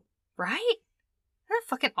dope. Right? Isn't that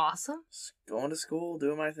fucking awesome? Just going to school,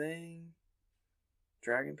 doing my thing,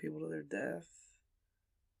 dragging people to their death.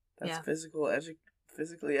 That's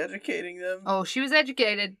physically educating them. Oh, she was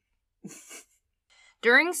educated.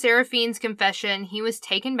 During Serafin's confession, he was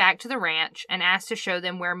taken back to the ranch and asked to show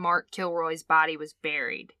them where Mark Kilroy's body was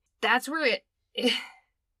buried. That's where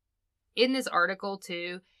in this article,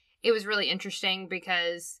 too, it was really interesting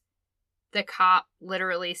because the cop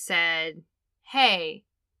literally said, hey,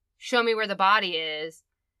 show me where the body is.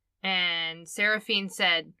 And Serafin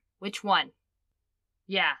said, which one?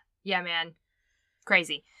 Yeah, man.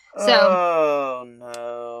 Crazy. So,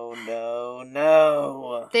 oh,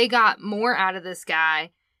 no. They got more out of this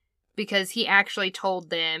guy because he actually told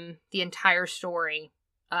them the entire story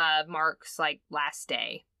of Mark's, like, last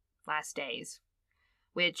days,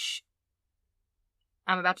 which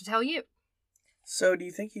I'm about to tell you. So, do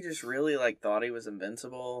you think he just really, like, thought he was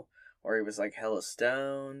invincible? Or he was, like, hella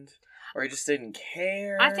stoned? Or he just didn't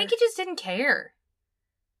care? I think he just didn't care.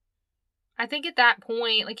 I think at that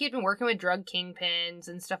point, like, he'd been working with drug kingpins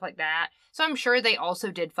and stuff like that. So I'm sure they also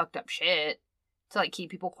did fucked up shit to, like, keep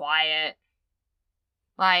people quiet.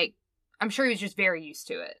 Like, I'm sure he was just very used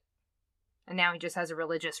to it. And now he just has a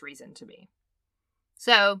religious reason to be.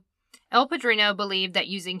 So, El Padrino believed that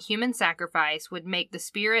using human sacrifice would make the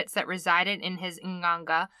spirits that resided in his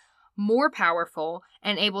nganga more powerful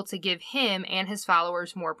and able to give him and his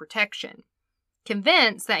followers more protection.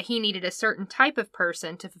 Convinced that he needed a certain type of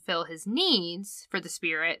person to fulfill his needs for the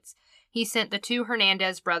spirits, he sent the two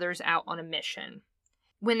Hernandez brothers out on a mission.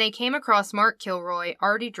 When they came across Mark Kilroy,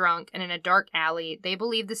 already drunk and in a dark alley, they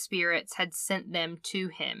believed the spirits had sent them to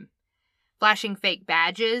him. Flashing fake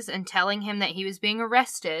badges and telling him that he was being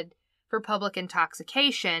arrested for public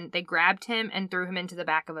intoxication, they grabbed him and threw him into the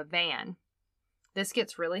back of a van. This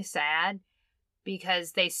gets really sad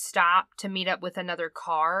because they stopped to meet up with another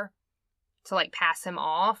car to, like, pass him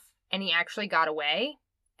off, and he actually got away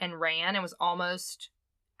and ran and was almost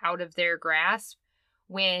out of their grasp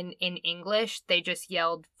when, in English, they just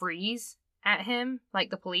yelled freeze at him, like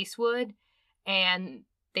the police would, and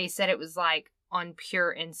they said it was, like, on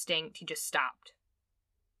pure instinct, he just stopped.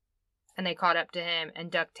 And they caught up to him and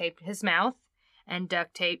duct taped his mouth and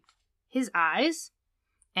duct taped his eyes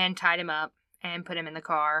and tied him up and put him in the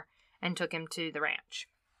car and took him to the ranch.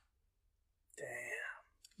 Damn.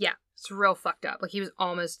 Yeah, it's real fucked up. Like, he was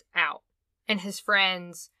almost out. And his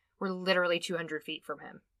friends were literally 200 feet from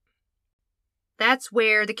him. That's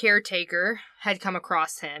where the caretaker had come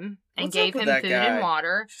across him and What's gave up with him that food guy? and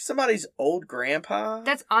water. Somebody's old grandpa?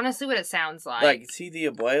 That's honestly what it sounds like. Like, is he the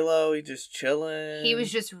abuelo? He just chilling? He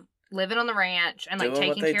was just living on the ranch and, like, doing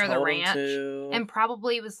what taking they care of the told him ranch. to. And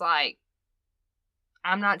probably was like,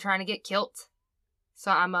 I'm not trying to get killed, so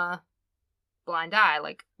I'm a blind eye,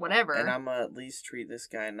 like, whatever. And I'm gonna at least treat this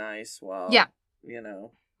guy nice while, Yeah. you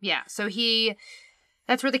know. Yeah, so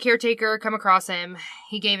that's where the caretaker come across him.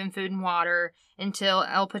 He gave him food and water until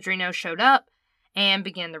El Padrino showed up and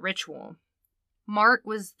began the ritual. Mark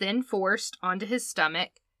was then forced onto his stomach.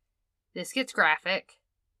 This gets graphic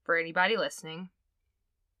for anybody listening.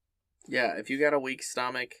 Yeah, if you got a weak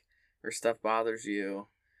stomach or stuff bothers you,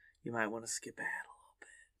 you might want to skip ahead a little bit.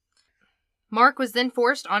 Mark was then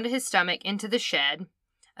forced onto his stomach into the shed.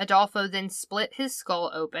 Adolfo then split his skull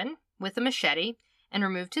open with a machete and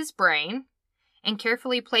removed his brain and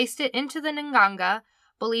carefully placed it into the nganga,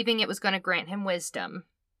 believing it was going to grant him wisdom.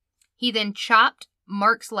 He then chopped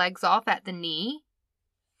Mark's legs off at the knee.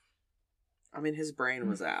 I mean, his brain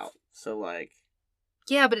was out, so, like...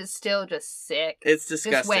 Yeah, but it's still just sick. It's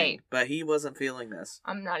disgusting, Just wait. But he wasn't feeling this.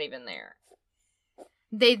 I'm not even there.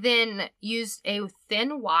 They then used a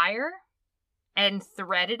thin wire and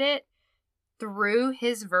threaded it through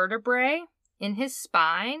his vertebrae in his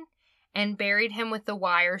spine and buried him with the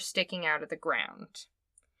wire sticking out of the ground.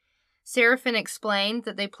 Seraphin explained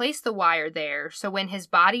that they placed the wire there so when his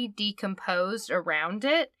body decomposed around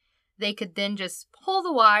it, they could then just pull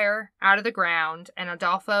the wire out of the ground and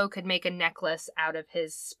Adolfo could make a necklace out of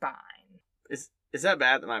his spine. Is that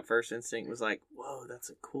bad that my first instinct was like, whoa, that's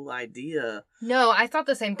a cool idea? No, I thought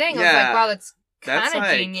the same thing. I was Yeah, like, wow, that's that's kind of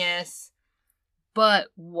like- genius. But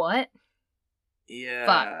what? Yeah.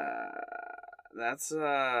 That's,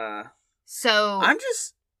 So,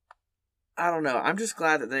 I don't know. I'm just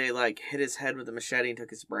glad that they, like, hit his head with a machete and took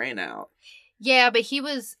his brain out. yeah, but he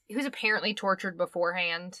was apparently tortured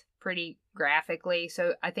beforehand pretty graphically,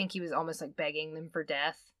 so I think he was almost like begging them for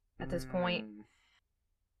death at this point.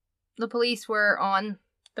 The police were on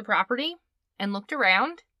the property and looked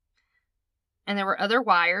around, and there were other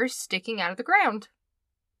wires sticking out of the ground.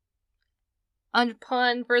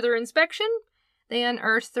 Upon further inspection, they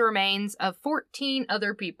unearthed the remains of 14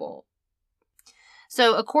 other people.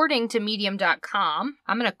 So, according to Medium.com,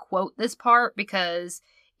 I'm going to quote this part because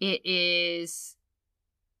it is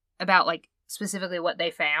about, like, specifically what they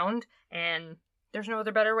found, and there's no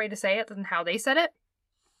other better way to say it than how they said it.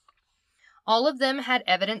 All of them had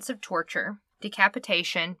evidence of torture,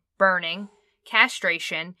 decapitation, burning,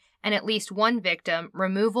 castration, and at least one victim,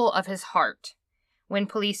 removal of his heart. When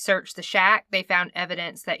police searched the shack, they found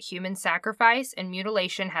evidence that human sacrifice and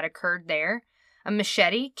mutilation had occurred there, a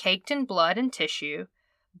machete caked in blood and tissue,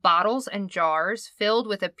 bottles and jars filled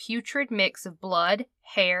with a putrid mix of blood,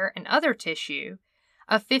 hair, and other tissue,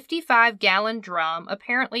 a 55-gallon drum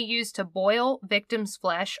apparently used to boil victims'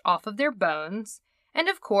 flesh off of their bones, and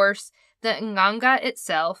of course, the nganga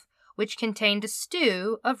itself, which contained a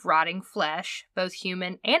stew of rotting flesh, both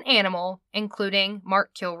human and animal, including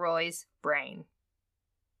Mark Kilroy's brain.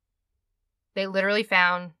 They literally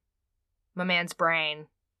found my man's brain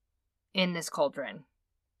in this cauldron.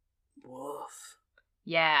 Woof.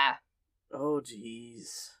 Yeah. Oh,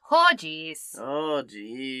 jeez. Oh, jeez. Oh,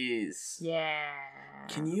 jeez. Yeah.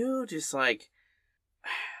 Can you just, like...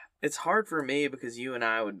 It's hard for me because you and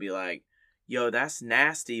I would be like, yo, that's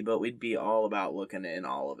nasty, but we'd be all about looking in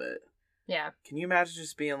all of it. Yeah. Can you imagine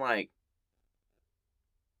just being, like,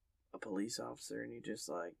 a police officer and you just,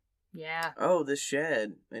 like... Yeah. Oh, this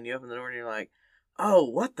shed. And you open the door and you're like, oh,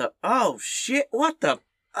 what the... Oh, shit, what the...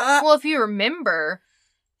 Well, if you remember,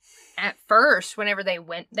 at first, whenever they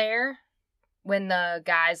went there, when the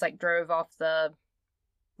guys, like, drove off the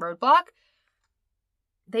roadblock,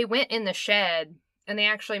 they went in the shed, and they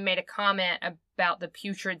actually made a comment about the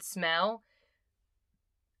putrid smell.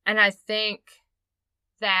 And I think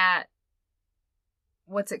that...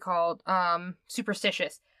 What's it called?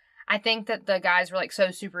 Superstitious. I think that the guys were, like,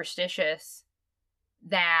 so superstitious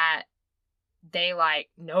that they, like,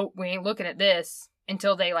 nope, we ain't looking at this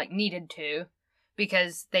until they, like, needed to.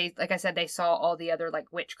 Because they, like I said, they saw all the other,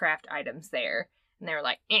 like, witchcraft items there. And they were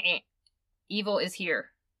like, evil is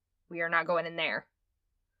here. We are not going in there.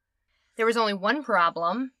 There was only one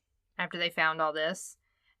problem after they found all this.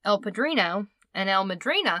 El Padrino and El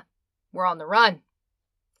Madrina were on the run.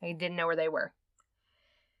 They didn't know where they were.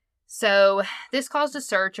 So, this caused a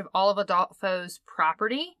search of all of Adolfo's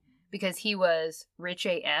property because he was rich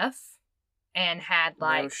AF and had,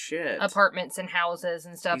 like, no shit. apartments and houses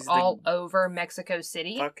and stuff all over Mexico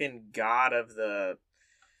City. Fucking god of the...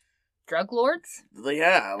 Drug lords?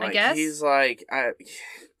 Yeah, like, I guess? he's like...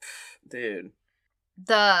 Dude.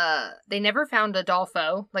 They never found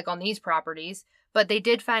Adolfo, like, on these properties, but they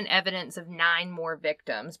did find evidence of 9 more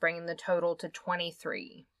victims, bringing the total to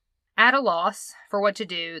 23. At a loss for what to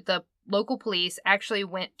do, the local police actually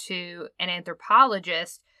went to an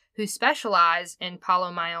anthropologist who specialized in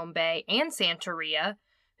Palo Mayombe and Santeria,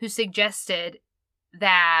 who suggested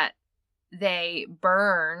that they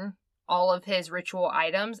burn all of his ritual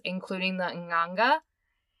items, including the nganga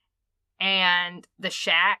and the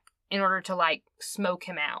shack, in order to, like, smoke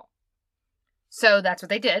him out. So that's what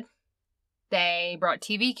they did. They brought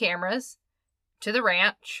TV cameras to the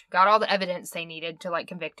ranch, got all the evidence they needed to, like,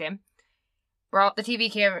 convict him, brought the TV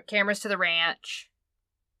cameras to the ranch,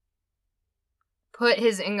 put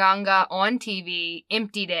his nganga on TV,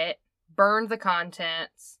 emptied it, burned the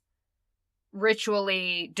contents,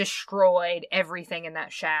 ritually destroyed everything in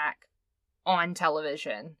that shack on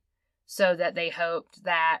television so that they hoped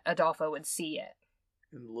that Adolfo would see it.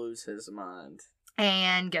 And lose his mind.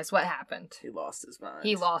 And guess what happened? He lost his mind.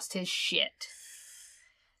 He lost his shit.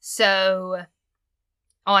 So,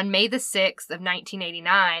 on May the 6th of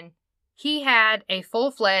 1989, he had a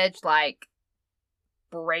full-fledged, like,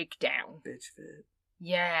 breakdown. Bitch fit.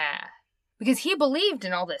 Yeah. Because he believed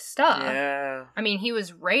in all this stuff. Yeah. I mean, he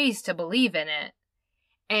was raised to believe in it.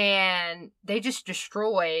 And they just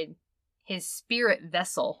destroyed his spirit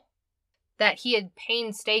vessel that he had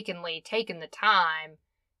painstakingly taken the time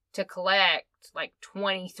to collect, like,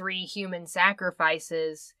 23 human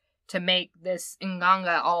sacrifices to make this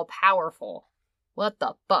nganga all-powerful. What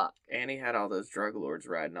the fuck? And he had all those drug lords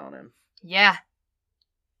riding on him. Yeah.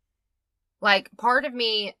 Like, part of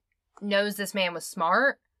me knows this man was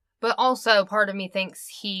smart, but also part of me thinks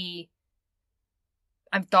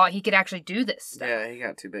I thought he could actually do this stuff. Yeah, he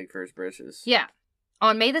got too big for his britches. Yeah.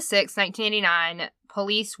 On May the 6th, 1989,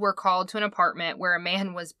 police were called to an apartment where a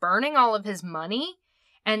man was burning all of his money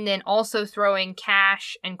and then also throwing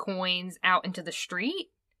cash and coins out into the street.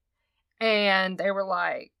 And they were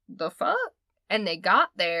like, the fuck? And they got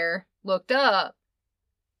there, looked up,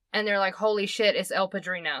 and they're like, holy shit, it's El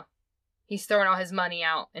Padrino. He's throwing all his money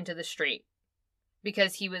out into the street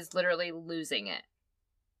because he was literally losing it.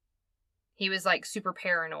 He was, like, super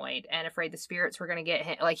paranoid and afraid the spirits were going to get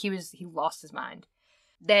him. Like, he lost his mind.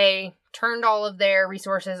 They turned all of their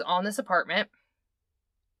resources on this apartment,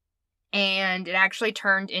 and it actually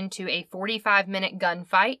turned into a 45-minute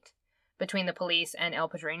gunfight between the police and El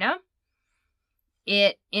Padrino.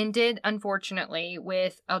 It ended, unfortunately,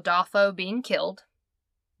 with Adolfo being killed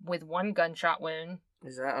with 1 gunshot wound.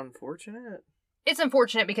 Is that unfortunate? It's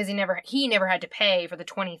unfortunate because he never had to pay for the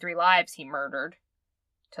 23 lives he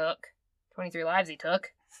took. 23 lives he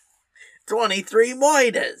took. 23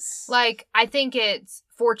 moitas! Like, I think it's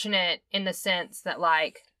fortunate in the sense that,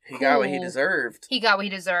 like, he got what he deserved. He got what he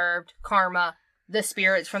deserved. Karma. The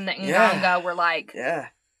spirits from the nganga were like, yeah,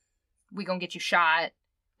 we gonna get you shot.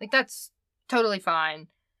 Like, that's totally fine.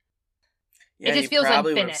 Yeah, it just he feels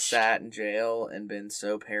probably would have unfinished. sat in jail and been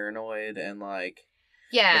so paranoid and, like...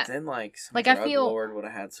 Yeah. But then, like, some like, drug I feel, lord would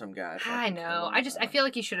have had some guy... I know. I feel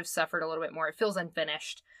like he should have suffered a little bit more. It feels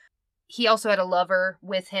unfinished. He also had a lover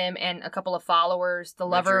with him and a couple of followers. The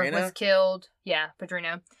lover was killed. Yeah,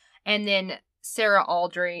 Padrino. And then Sarah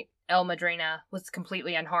Aldrich El Madrina was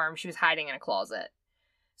completely unharmed. She was hiding in a closet.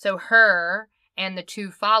 So her and the 2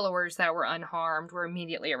 followers that were unharmed were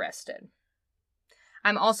immediately arrested.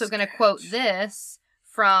 I'm also going to quote this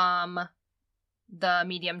from the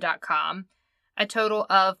medium.com. A total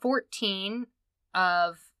of 14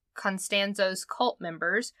 of Constanzo's cult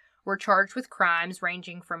members were charged with crimes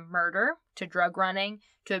ranging from murder to drug running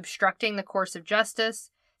to obstructing the course of justice.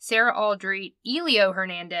 Sarah Aldrete, Elio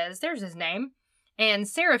Hernandez, there's his name, and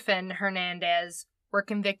Serafin Hernandez were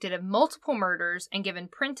convicted of multiple murders and given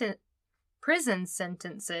prison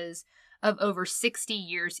sentences of over 60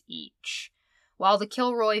 years each. While the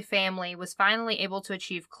Kilroy family was finally able to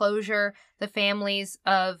achieve closure, the families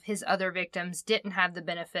of his other victims didn't have the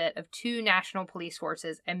benefit of 2 national police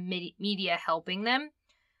forces and media helping them.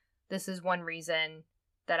 This is one reason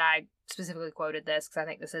that I specifically quoted this, because I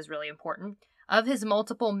think this is really important. Of his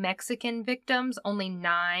multiple Mexican victims, only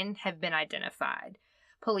 9 have been identified.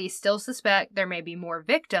 Police still suspect there may be more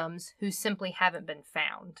victims who simply haven't been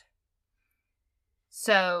found.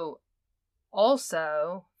 So,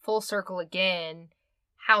 also, full circle again,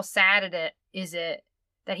 how sad is it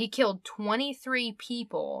that he killed 23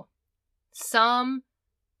 people, some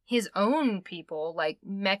his own people, like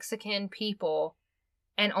Mexican people,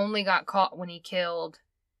 and only got caught when he killed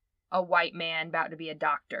a white man about to be a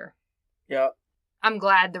doctor. Yeah. I'm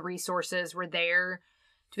glad the resources were there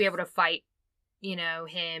to be able to fight, him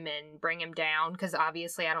and bring him down, because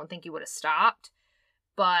obviously I don't think he would have stopped.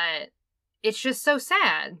 But it's just so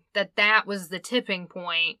sad that was the tipping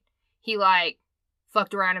point. He,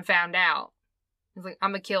 fucked around and found out. He's like,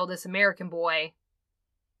 I'm gonna kill this American boy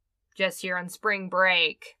just here on spring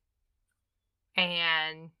break.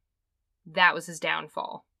 And that was his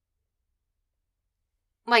downfall.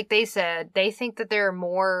 Like they said, they think that there are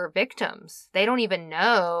more victims. They don't even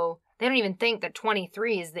know. They don't even think that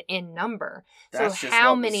 23 is the end number. That's so just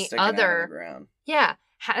how what was many sticking out of the other... ground. Yeah,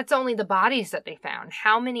 it's only the bodies that they found.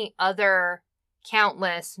 How many other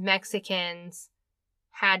countless Mexicans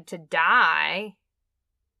had to die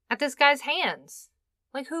at this guy's hands?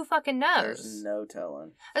 Like, who fucking knows? There's no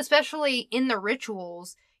telling. Especially in the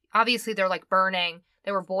rituals. Obviously, they're burning.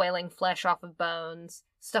 They were boiling flesh off of bones.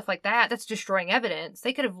 Stuff like that. That's destroying evidence.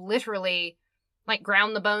 They could have literally,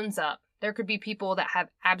 ground the bones up. There could be people that have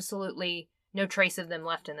absolutely no trace of them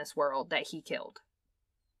left in this world that he killed.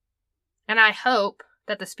 And I hope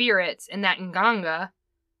that the spirits in that Nganga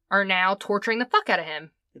are now torturing the fuck out of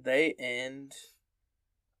him. Did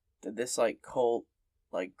this, cult,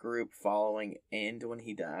 group following end when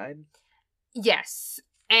he died? Yes.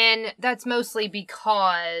 And that's mostly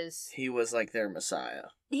because... he was, their messiah.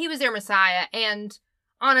 He was their messiah, and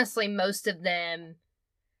honestly, most of them...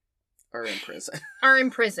 are in prison. Are in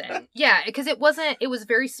prison. Yeah, because it was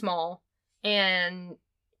very small, and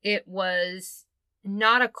it was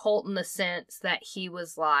not a cult in the sense that he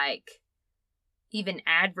was, even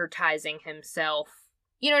advertising himself.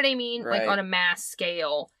 You know what I mean? Right. On a mass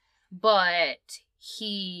scale. But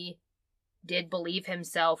he did believe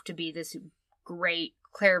himself to be this great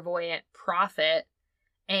clairvoyant prophet,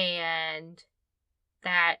 and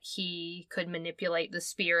that he could manipulate the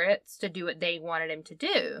spirits to do what they wanted him to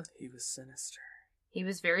do. He was sinister. He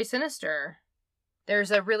was very sinister.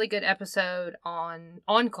 There's a really good episode on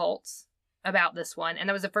cults about this one, and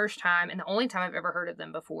that was the first time and the only time I've ever heard of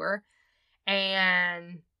them before.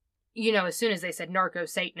 And, as soon as they said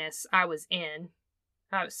narco-Satanists, I was in.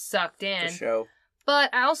 I was sucked in. The show.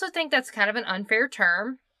 But I also think that's kind of an unfair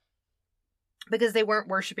term, because they weren't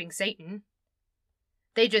worshiping Satan.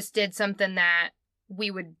 They just did something that we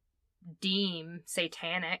would deem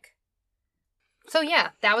satanic. So yeah,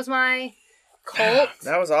 that was my cult.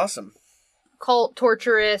 That was awesome. Cult,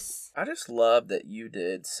 torturous. I just love that you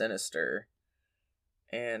did sinister,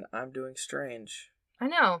 and I'm doing strange. I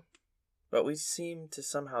know. But we seem to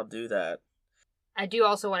somehow do that. I do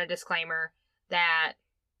also want a disclaimer that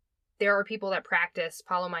there are people that practice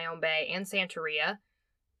Palo Mayombe and Santeria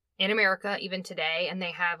in America even today, and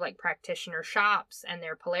they have practitioner shops and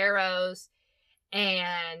they're poleros,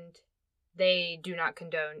 and they do not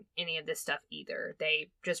condone any of this stuff either. They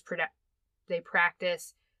just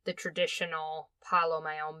practice the traditional Palo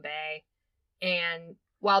Mayombe, and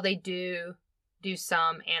while they do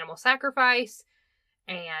some animal sacrifice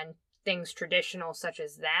and things traditional such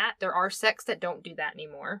as that, there are sects that don't do that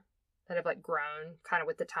anymore, that have grown kind of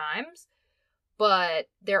with the times, but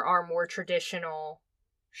there are more traditional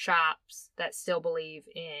shops that still believe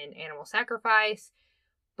in animal sacrifice,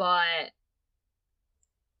 but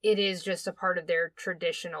it is just a part of their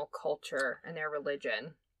traditional culture and their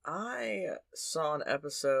religion. I saw an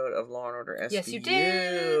episode of Law & Order SVU. Yes, you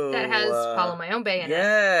did. That has Palo Mayombe in it.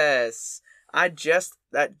 Yes. That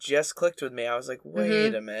just clicked with me. I was like,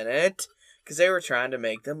 wait a minute. Because they were trying to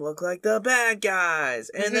make them look like the bad guys,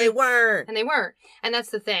 and they weren't. And they weren't. And that's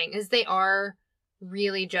the thing, is they are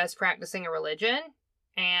really just practicing a religion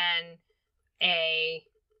and a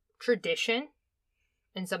tradition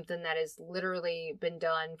and something that has literally been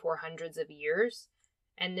done for hundreds of years.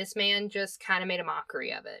 And this man just kind of made a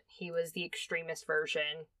mockery of it. He was the extremist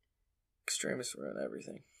version. Extremists ruin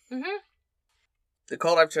everything. Mm-hmm. The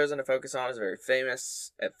cult I've chosen to focus on is very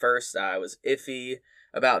famous. At first, I was iffy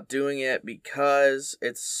about doing it because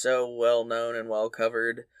it's so well known and well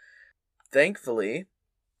covered. Thankfully,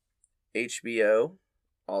 HBO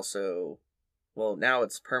also, well, now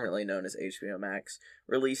it's permanently known as HBO Max,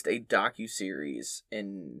 released a docuseries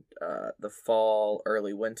in the fall,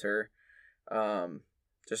 early winter,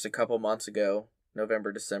 just a couple months ago,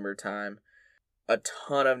 November, December time. A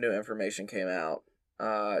ton of new information came out.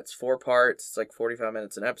 It's 4 parts. It's like 45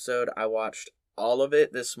 minutes an episode. I watched all of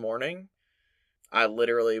it this morning. I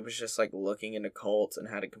literally was just like looking into cults and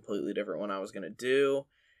had a completely different one I was going to do,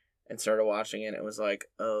 and started watching it. And it was like,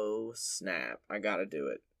 oh snap, I got to do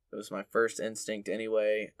it. It was my first instinct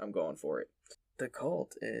anyway. I'm going for it. The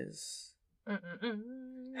cult is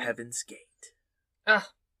Heaven's Gate.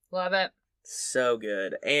 Love it. So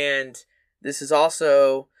good. And this is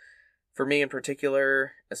also, for me in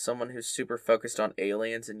particular, as someone who's super focused on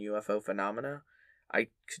aliens and UFO phenomena, I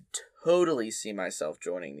could totally see myself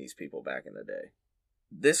joining these people back in the day.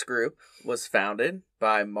 This group was founded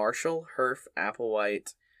by Marshall Herff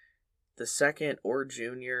Applewhite II or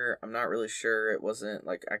Jr. I'm not really sure. It wasn't,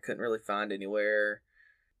 like, I couldn't really find anywhere.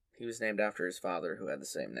 He was named after his father, who had the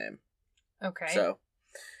same name. Okay. So,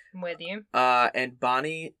 I'm with you. And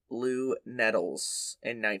Bonnie Lou Nettles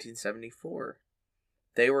in 1974.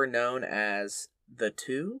 They were known as The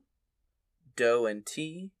Two, Doe and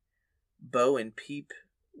T, Bo and Peep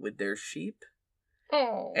with their sheep,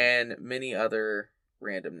 and many other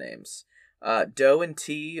random names. Doe and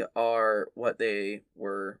T are what they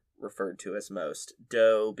were referred to as most.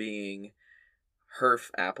 Doe being Herff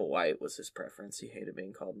Applewhite was his preference. He hated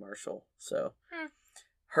being called Marshall. So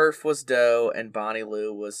Herff was Doe and Bonnie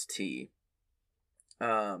Lou was T.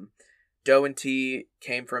 Doe and T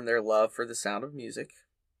came from their love for the sound of music.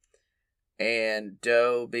 And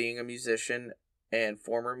Doe being a musician and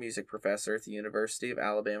former music professor at the University of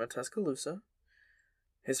Alabama, Tuscaloosa.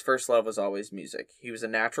 His first love was always music. He was a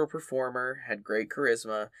natural performer, had great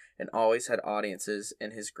charisma, and always had audiences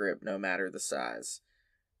in his grip no matter the size.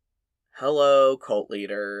 Hello, cult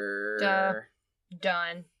leader.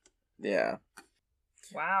 Done. Yeah.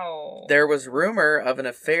 Wow. There was rumor of an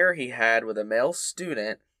affair he had with a male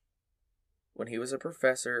student when he was a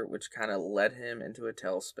professor, which kind of led him into a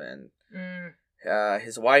tailspin.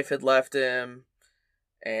 His wife had left him,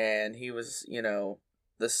 and he was,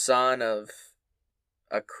 the son of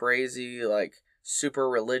a crazy, like, super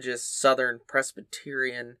religious Southern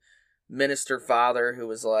Presbyterian minister father who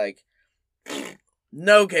was like,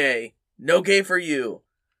 no gay for you.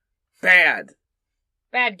 Bad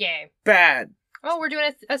gay. Bad. Oh, we're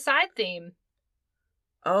doing a side theme.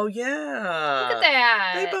 Oh, yeah. Look at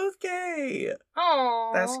that. They both gay.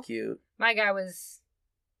 Oh. That's cute. My guy was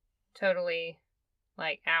totally,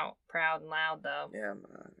 like, out, proud, and loud, though. Yeah,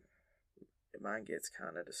 mine gets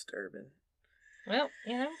kind of disturbing. Well,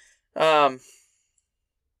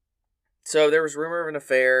 So there was rumor of an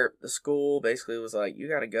affair. The school basically was like, you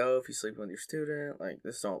gotta go if you sleep with your student. Like,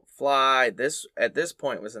 this don't fly. This, at this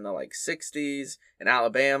point, was in the, 60s in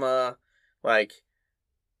Alabama. Like,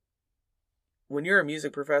 when you're a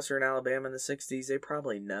music professor in Alabama in the 60s, they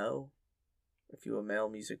probably know if you're a male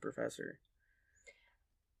music professor.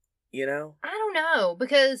 I don't know,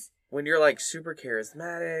 because when you're, super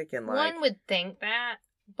charismatic and, one would think that,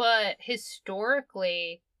 but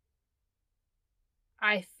historically,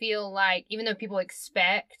 I feel like, even though people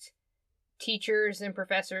expect teachers and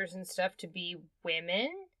professors and stuff to be women,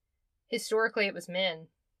 historically it was men.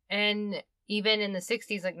 And even in the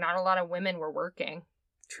 60s, not a lot of women were working.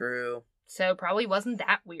 True. So probably wasn't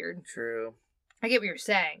that weird. True. I get what you're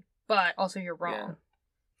saying, but also you're wrong.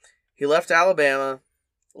 Yeah. He left Alabama,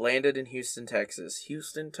 landed in Houston, Texas.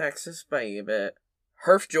 Houston, Texas, baby.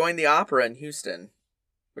 Herff joined the opera in Houston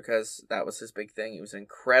because that was his big thing. He was an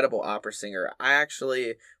incredible opera singer.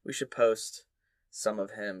 We should post some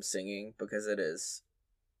of him singing because it is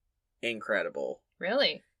incredible.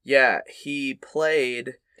 Really? Yeah, he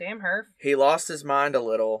played... Damn, Herff. He lost his mind a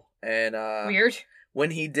little, and... Weird.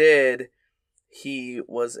 When he did, he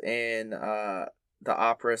was in the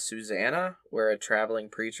opera Susanna, where a traveling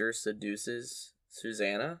preacher seduces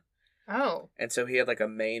Susanna. Oh. And so he had, a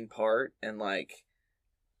main part, and,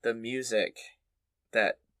 the music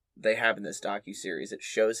that they have in this docuseries. It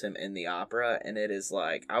shows him in the opera, and it is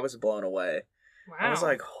like, I was blown away. Wow. I was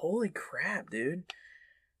like, holy crap, dude.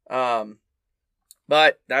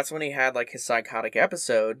 But that's when he had like his psychotic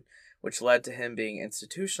episode, which led to him being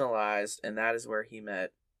institutionalized, and that is where he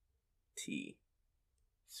met T.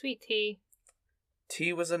 Sweet T.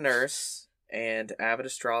 T was a nurse and avid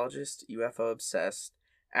astrologist, UFO obsessed,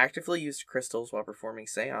 actively used crystals while performing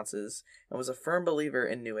seances, and was a firm believer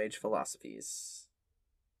in New Age philosophies.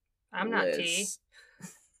 I'm not T.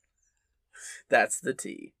 That's the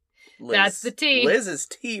T. Liz. That's the T. Liz is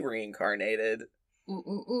T reincarnated. Ooh,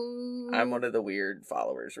 ooh, ooh. I'm one of the weird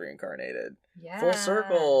followers reincarnated. Yeah. Full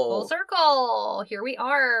circle. Full circle. Here we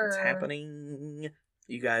are. It's happening.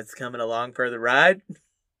 You guys coming along for the ride?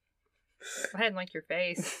 I didn't like your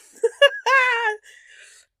face.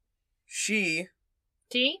 She.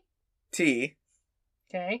 T? T.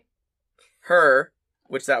 Okay. Her,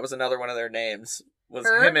 which that was another one of their names, was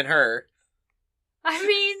Her? him and her. I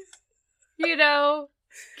mean, you know,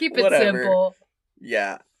 keep it Whatever. simple.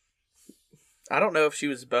 Yeah. I don't know if she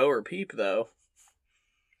was Bo or Peep, though.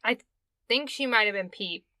 I think she might have been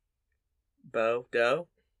Peep. Bo? Doe?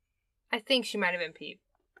 I think she might have been Peep.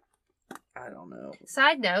 I don't know.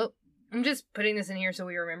 Side note, I'm just putting this in here so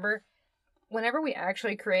we remember. Whenever we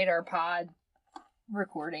actually create our pod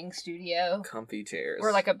recording studio, Comfy chairs.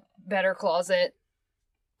 or like a better closet,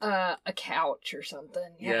 a couch or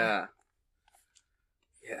something. Yeah.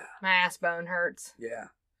 My ass bone hurts. Yeah.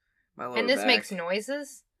 My lower And this back. makes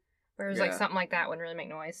noises. Whereas like Yeah. something like that wouldn't really make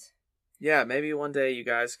noise. Yeah, maybe one day you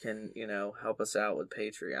guys can, help us out with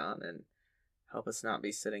Patreon and help us not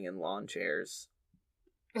be sitting in lawn chairs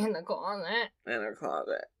In the closet. in our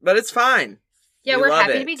closet. But it's fine. Yeah, We we're love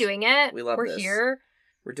happy to it. be doing it. We love We're this. here.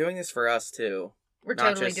 We're doing this for us, too. We're Not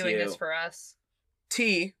totally just doing you. this for us.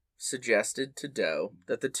 T suggested to Doe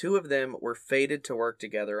that the two of them were fated to work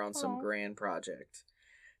together on some Aw. grand project.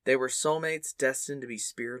 They were soulmates destined to be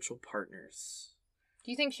spiritual partners. Do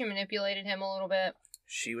you think she manipulated him a little bit?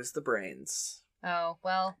 She was the brains. Oh,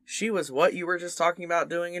 well, She was what you were just talking about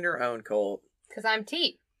doing in your own cult. because I'm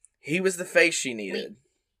T. He was the face she needed.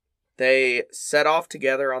 They set off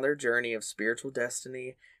together on their journey of spiritual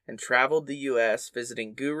destiny and traveled the U.S.,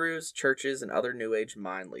 visiting gurus, churches, and other New Age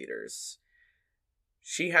mind leaders.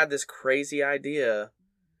 She had this crazy idea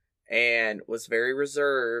and was very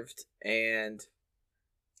reserved, and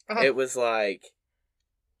it was like,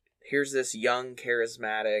 here's this young,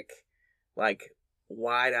 charismatic, like,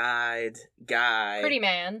 wide-eyed guy. Pretty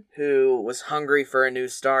man. Who was hungry for a new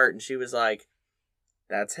start, and she was like,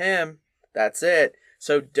 that's him. That's it.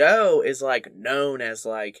 So Doe is, like, known as,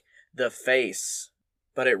 like, the face.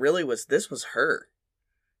 But this was her.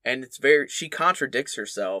 And she contradicts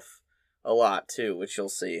herself a lot, too, which you'll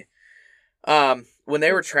see. When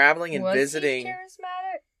they were traveling and Was visiting... he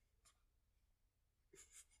charismatic?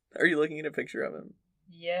 Are you looking at a picture of him?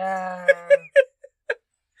 Yeah.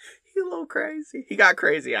 He's a little crazy. He got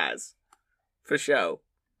crazy eyes. For show.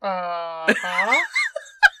 Uh-huh.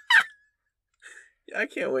 I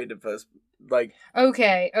can't wait to post, like...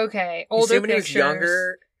 Okay. You Older see when he was pictures.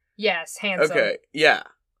 younger? Yes, handsome. Okay, yeah.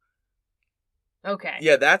 Okay.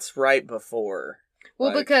 Yeah, that's right before.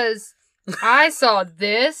 Well, like- because I saw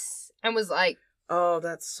this and was like, Oh,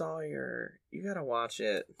 that's Sawyer. You gotta watch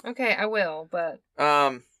it. okay, I will, but...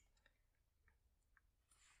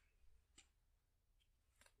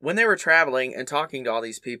 When they were traveling and talking to all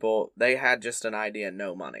these people, they had just an idea,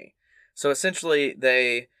 no money. So essentially,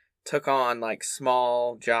 they took on, like,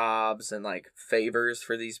 small jobs and, like, favors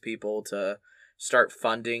for these people to start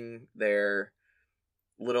funding their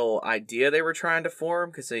little idea they were trying to form,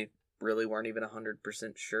 because they really weren't even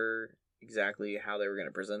 100% sure exactly how they were going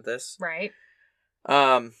to present this. Right.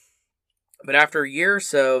 But after a year or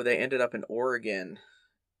so, they ended up in Oregon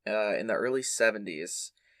in the early 70s.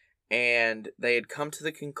 And they had come to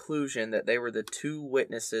the conclusion that they were the two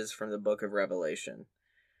witnesses from the book of Revelation.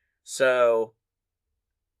 So,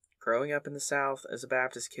 growing up in the South as a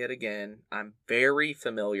Baptist kid again, I'm very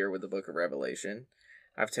familiar with the book of Revelation.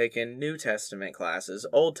 I've taken New Testament classes,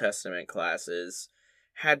 Old Testament classes,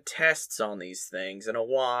 had tests on these things, and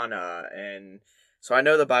Awana, and so I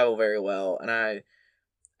know the Bible very well. And I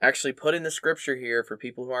actually put in the scripture here for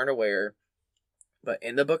people who aren't aware, but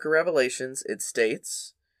in the book of Revelations, it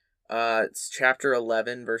states... it's chapter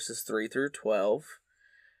 11, verses 3 through 12.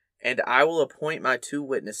 And I will appoint my two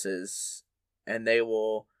witnesses, and they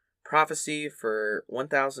will prophesy for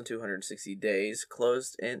 1,260 days,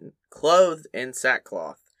 clothed in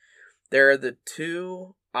sackcloth. There are the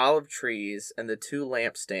two olive trees and the two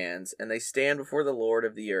lampstands, and they stand before the Lord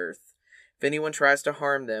of the earth. If anyone tries to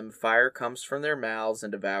harm them, fire comes from their mouths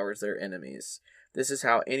and devours their enemies. This is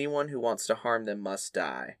how anyone who wants to harm them must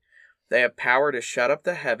die. They have power to shut up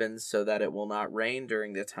the heavens so that it will not rain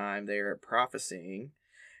during the time they are prophesying,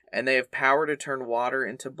 and they have power to turn water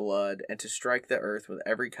into blood and to strike the earth with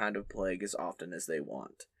every kind of plague as often as they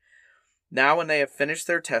want. Now when they have finished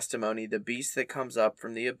their testimony, the beast that comes up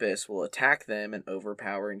from the abyss will attack them and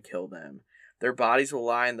overpower and kill them. Their bodies will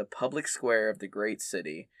lie in the public square of the great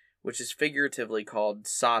city, which is figuratively called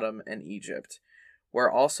Sodom and Egypt,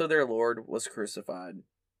 where also their Lord was crucified.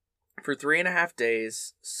 For 3.5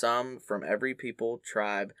 days, some from every people,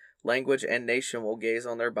 tribe, language, and nation will gaze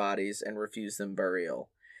on their bodies and refuse them burial.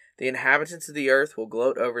 The inhabitants of the earth will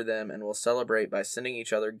gloat over them and will celebrate by sending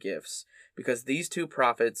each other gifts, because these 2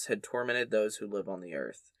 prophets had tormented those who live on the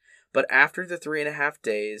earth. But after the 3.5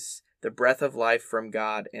 days, the breath of life from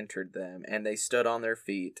God entered them, and they stood on their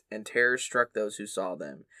feet, and terror struck those who saw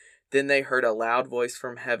them. Then they heard a loud voice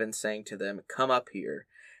from heaven saying to them, "Come up here."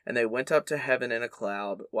 And they went up to heaven in a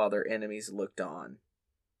cloud, while their enemies looked on.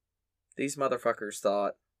 These motherfuckers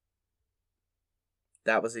thought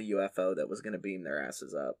that was a UFO that was going to beam their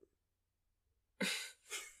asses up.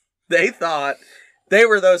 They thought they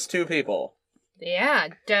were those 2 people. Yeah,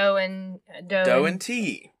 Doe and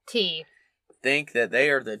T. T. Think that they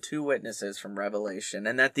are the 2 witnesses from Revelation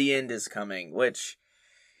and that the end is coming, which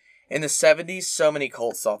in the 70s, so many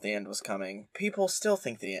cults thought the end was coming. People still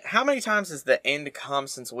think the end. How many times has the end come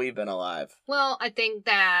since we've been alive? Well, I think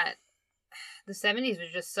that the 70s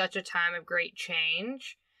was just such a time of great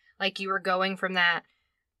change. Like, you were going from that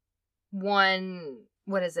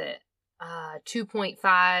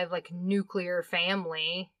 2.5, like, nuclear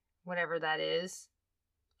family, whatever that is.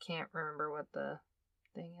 Can't remember what the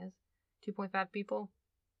thing is. 2.5 people?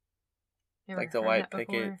 Never like the white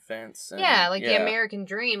picket fence. Yeah, like the American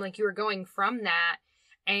dream. Like, you were going from that,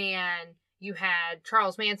 and you had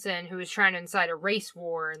Charles Manson, who was trying to incite a race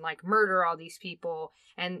war and, like, murder all these people,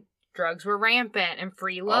 and drugs were rampant, and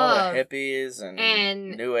free love. All the hippies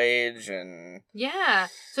and New Age and... Yeah,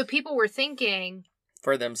 so people were thinking...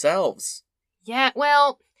 for themselves. Yeah,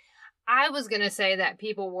 well, I was gonna say that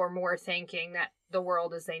people were more thinking that the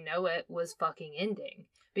world as they know it was fucking ending.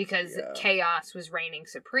 Because chaos was reigning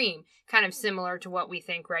supreme. Kind of similar to what we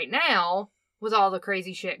think right now with all the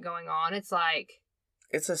crazy shit going on. It's like...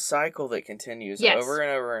 it's a cycle that continues over and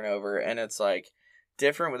over and over. And it's like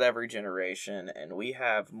different with every generation. And we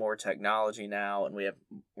have more technology now. And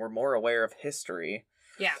we're more aware of history.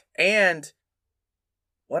 Yeah. And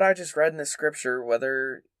what I just read in the scripture,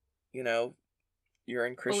 whether, you're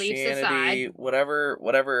in Christianity,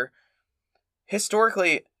 whatever.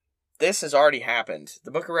 Historically... this has already happened. The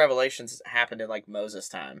book of Revelations happened in, like, Moses'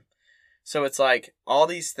 time. So it's like, all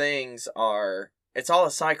these things it's all a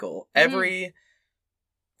cycle. Every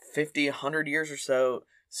 50, 100 years or so,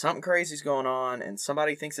 something crazy's going on, and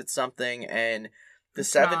somebody thinks it's something, and the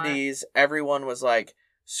 70s, everyone was like,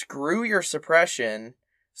 screw your suppression,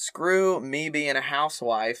 screw me being a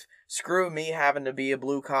housewife, screw me having to be a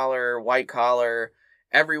blue-collar, white-collar.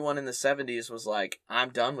 Everyone in the 70s was like, I'm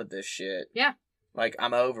done with this shit. Yeah. Like,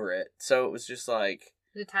 I'm over it. So it was just like...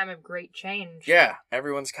 the time of great change. Yeah,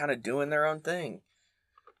 everyone's kind of doing their own thing.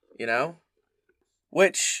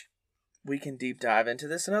 Which, we can deep dive into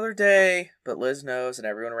this another day, but Liz knows and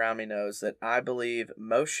everyone around me knows that I believe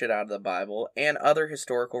most shit out of the Bible and other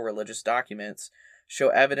historical religious documents show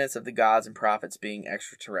evidence of the gods and prophets being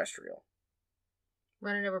extraterrestrial.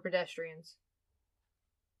 Running over pedestrians.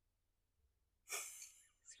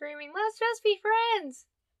 Screaming, let's just be friends!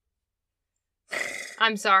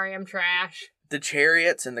 I'm sorry, I'm trash. The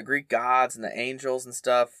chariots and the Greek gods and the angels and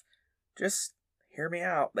stuff, just hear me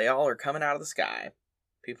out. They all are coming out of the sky.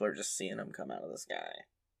 People are just seeing them come out of the sky.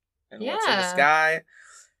 And what's in the sky?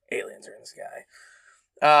 Aliens are in the sky.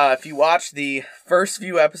 If you watch the first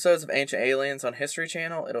few episodes of Ancient Aliens on History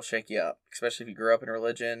Channel, it'll shake you up. Especially if you grew up in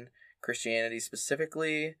religion, Christianity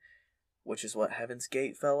specifically, which is what Heaven's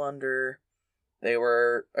Gate fell under. They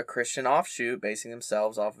were a Christian offshoot, basing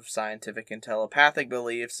themselves off of scientific and telepathic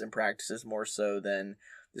beliefs and practices more so than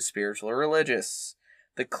the spiritual or religious.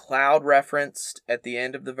 The cloud referenced at the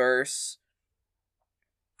end of the verse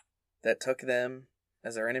that took them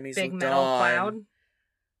as their enemies big looked metal on. Cloud.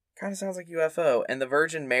 Kind of sounds like UFO. And the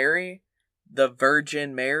Virgin Mary,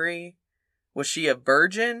 was she a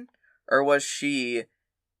virgin or was she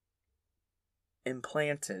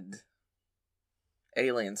implanted?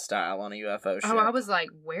 Alien style on a UFO ship. Oh, I was like,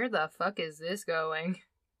 where the fuck is this going?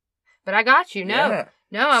 But I got you. No,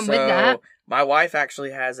 I'm with that. My wife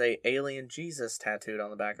actually has a alien Jesus tattooed on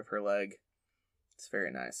the back of her leg. It's very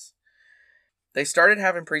nice. They started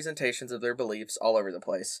having presentations of their beliefs all over the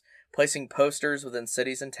place, placing posters within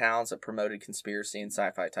cities and towns that promoted conspiracy and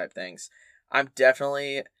sci-fi type things. I'm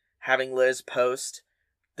definitely having Liz post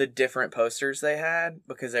the different posters they had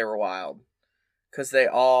because they were wild. Because they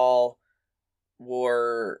all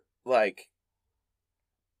were, like,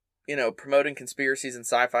 you know, promoting conspiracies and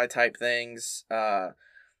sci-fi type things.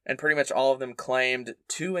 And pretty much all of them claimed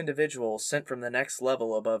 2 individuals sent from the next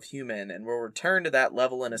level above human and will return to that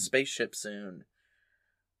level in a spaceship soon.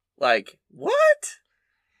 Like, what?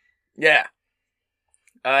 Yeah.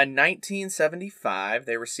 In 1975,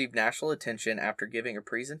 they received national attention after giving a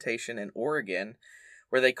presentation in Oregon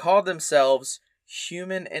where they called themselves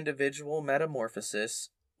Human Individual Metamorphosis,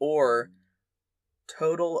 or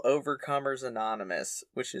Total Overcomers Anonymous,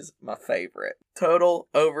 which is my favorite. Total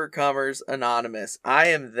Overcomers Anonymous. I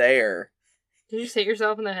am there. Did you just hit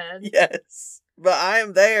yourself in the head? Yes, but I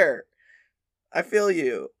am there. I feel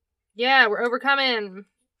you. Yeah, we're overcoming.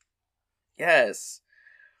 Yes.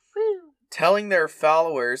 Woo. Telling their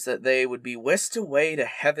followers that they would be whisked away to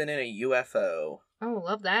heaven in a UFO. Oh,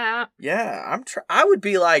 love that. Yeah, I would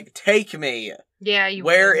be like, take me. Yeah, you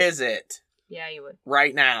Where would. is it? Yeah, you would.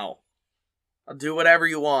 Right now. I'll do whatever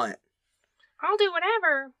you want. I'll do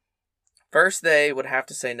whatever. First, they would have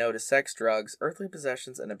to say no to sex, drugs, earthly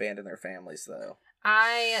possessions, and abandon their families, though.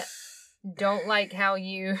 I don't like how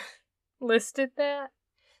you listed that.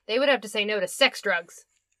 They would have to say no to sex, drugs.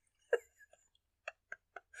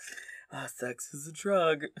 Sex is a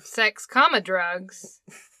drug. Sex, drugs.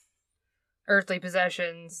 Earthly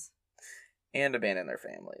possessions. And abandon their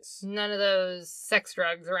families. None of those sex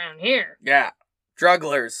drugs around here. Yeah.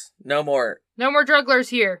 Drugglers. No more. No more drugglers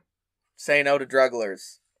here. Say no to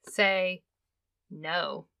drugglers. Say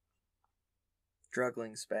no.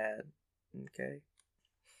 Druggling's bad. Okay.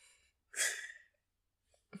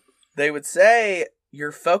 They would say,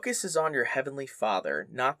 your focus is on your heavenly Father,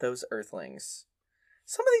 not those earthlings.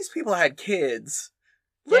 Some of these people had kids.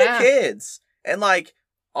 Little kids. And, like,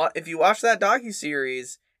 if you watch that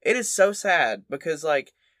docuseries, it is so sad because,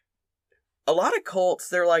 like, a lot of cults,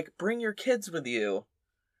 they're like, bring your kids with you.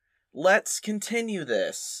 Let's continue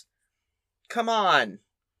this. Come on.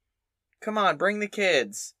 Come on, bring the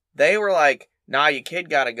kids. They were like, nah, your kid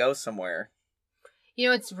gotta go somewhere. You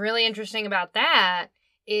know what's really interesting about that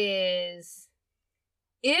is,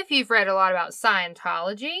 if you've read a lot about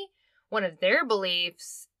Scientology, one of their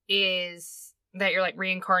beliefs is that you're, like,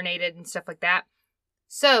 reincarnated and stuff like that.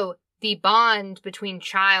 So, the bond between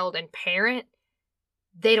child and parent,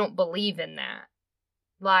 they don't believe in that.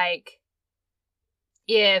 Like,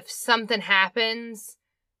 if something happens,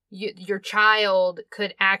 your child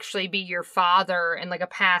could actually be your father in, like, a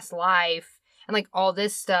past life and, like, all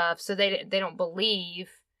this stuff. So they don't believe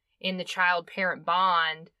in the child-parent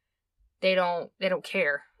bond. They don't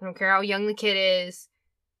care. They don't care how young the kid is.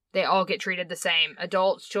 They all get treated the same.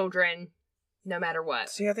 Adults, children, no matter what.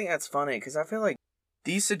 See, I think that's funny because I feel like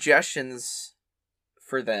these suggestions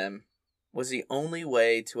for them was the only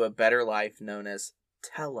way to a better life known as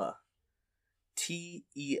Telah.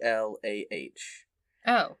 T-E-L-A-H.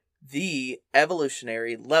 Oh. The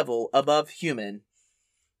evolutionary level above human.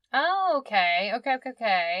 Oh, okay.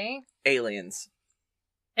 Okay. Aliens.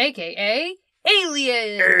 AKA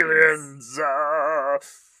aliens. Aliens!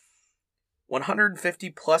 150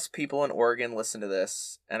 plus people in Oregon listened to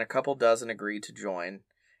this, and a couple dozen agreed to join,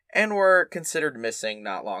 and were considered missing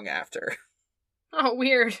not long after. Oh,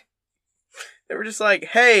 weird. They were just like,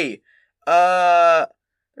 hey,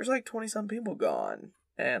 there's like 20-some people gone,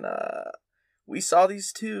 and we saw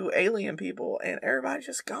these 2 alien people, and everybody's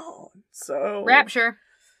just gone, so... Rapture.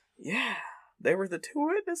 Yeah, they were the 2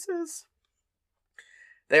 witnesses.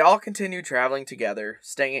 They all continued traveling together,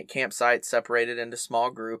 staying at campsites separated into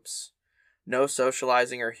small groups. No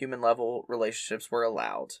socializing or human-level relationships were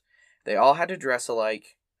allowed. They all had to dress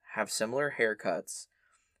alike, have similar haircuts,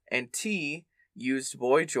 and T used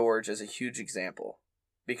Boy George as a huge example,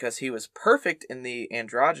 because he was perfect in the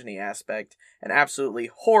androgyny aspect and absolutely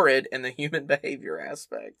horrid in the human behavior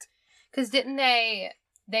aspect. Because didn't they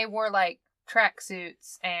wore, like,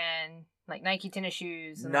 tracksuits and, like, Nike tennis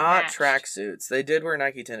shoes? And, not like, tracksuits. They did wear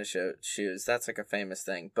Nike tennis shoes. That's, like, a famous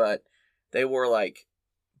thing. But they wore, like,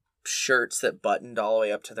 shirts that buttoned all the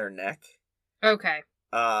way up to their neck. Okay.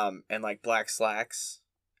 And, like, black slacks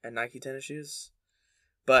and Nike tennis shoes.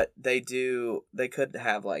 But they could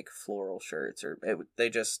have, like, floral shirts, or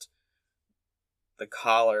the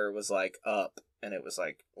collar was, like, up, and it was,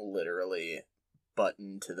 like, literally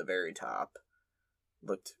buttoned to the very top.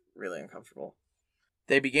 Looked really uncomfortable.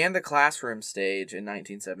 They began the classroom stage in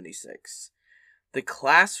 1976. The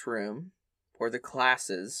classroom, or the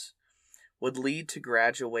classes, would lead to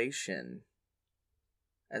graduation,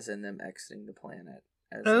 as in them exiting the planet,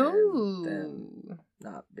 as in them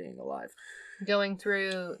not being alive. Going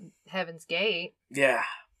through Heaven's Gate. Yeah.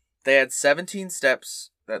 They had 17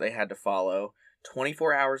 steps that they had to follow,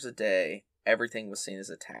 24 hours a day. Everything was seen as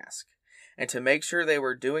a task. And to make sure they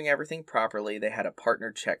were doing everything properly, they had a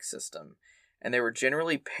partner check system. And they were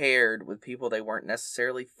generally paired with people they weren't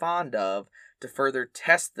necessarily fond of to further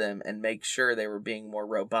test them and make sure they were being more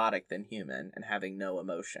robotic than human and having no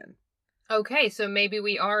emotion. Okay, so maybe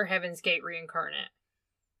we are Heaven's Gate reincarnate.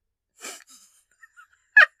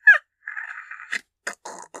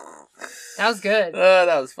 That was good.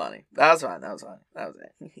 That was funny. That was fine. That was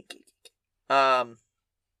it.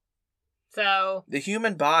 So the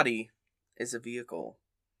human body is a vehicle,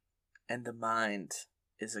 and the mind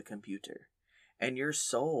is a computer, and your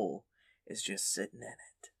soul is just sitting in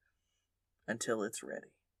it until it's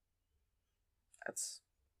ready.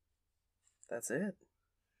 That's it.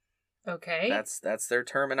 Okay. That's their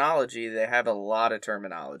terminology. They have a lot of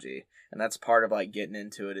terminology, and that's part of like getting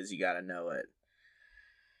into it is you got to know it.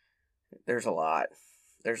 There's a lot.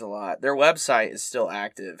 Their website is still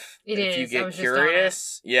active. If you get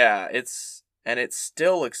curious, yeah, it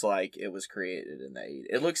still looks like it was created in the 80s.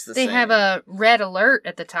 It looks the same. They have a red alert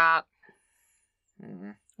at the top.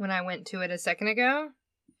 Mm-hmm. When I went to it a second ago.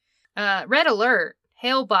 Red alert.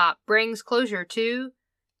 Hale-Bopp brings closure to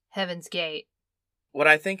Heaven's Gate. What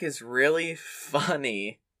I think is really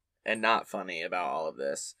funny and not funny about all of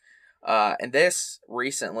this, and this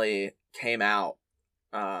recently came out,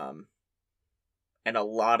 and a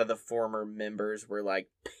lot of the former members were, like,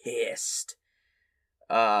 pissed.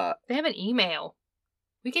 They have an email.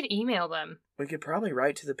 We could email them. We could probably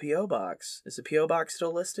write to the P.O. Box. Is the P.O. Box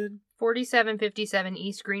still listed? 4757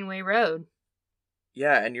 East Greenway Road.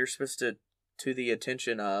 Yeah, and you're supposed to the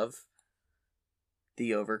attention of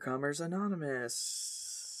the Overcomers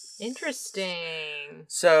Anonymous. Interesting.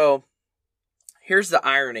 So, here's the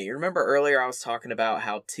irony. You remember earlier I was talking about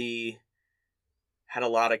how T had a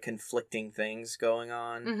lot of conflicting things going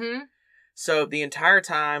on? Mm-hmm. So, the entire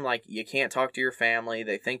time, like, you can't talk to your family,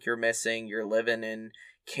 they think you're missing, you're living in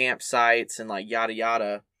campsites and, like, yada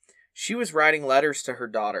yada. She was writing letters to her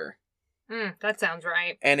daughter. That sounds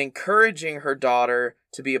right. And encouraging her daughter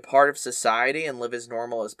to be a part of society and live as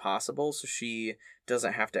normal as possible so she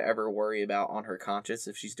doesn't have to ever worry about on her conscience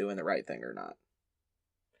if she's doing the right thing or not.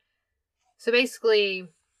 So basically,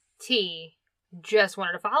 T just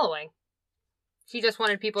wanted a following. She just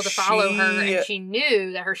wanted people to follow her, and she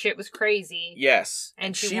knew that her shit was crazy. Yes.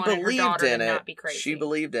 And she wanted her daughter to not be crazy. She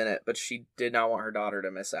believed in it, but she did not want her daughter to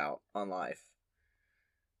miss out on life.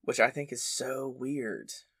 Which I think is so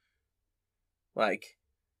weird. Like,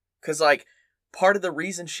 because, like, part of the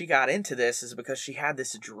reason she got into this is because she had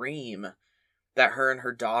this dream that her and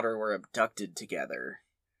her daughter were abducted together.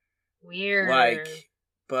 Weird. Like,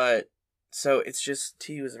 but, so it's just,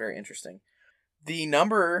 T was very interesting. The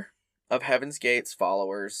number of Heaven's Gate's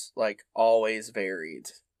followers, like, always varied.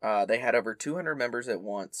 They had over 200 members at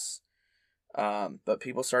once, but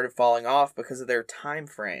people started falling off because of their time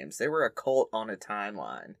frames. They were a cult on a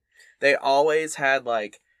timeline. They always had,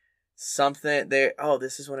 like, something,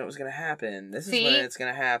 this is when it was going to happen. This is when it's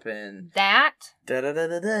going to happen. That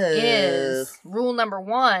is rule number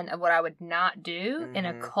 1 of what I would not do in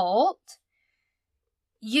a cult.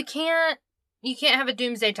 You can't have a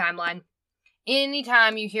doomsday timeline.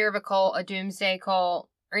 Anytime you hear of a cult, a doomsday cult,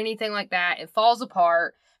 or anything like that, it falls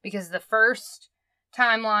apart because the first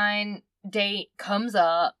timeline date comes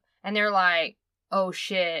up and they're like, oh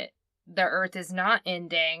shit, the earth is not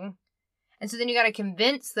ending. And so then you got to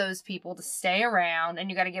convince those people to stay around, and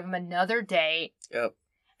you got to give them another date. Yep.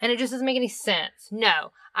 And it just doesn't make any sense.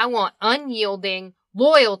 No, I want unyielding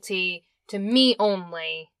loyalty to me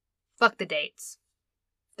only. Fuck the dates.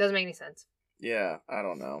 Doesn't make any sense. Yeah, I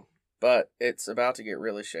don't know. But it's about to get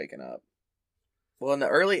really shaken up. Well, in the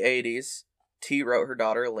early 80s, T wrote her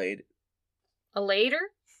daughter a letter. A later?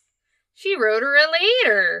 She wrote her a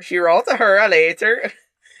later. She wrote her a later.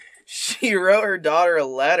 She wrote her daughter a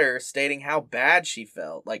letter stating how bad she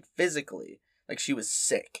felt, like physically, like she was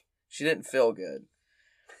sick. She didn't feel good.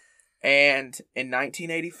 And in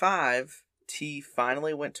 1985, T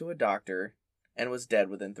finally went to a doctor and was dead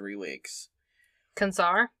within 3 weeks.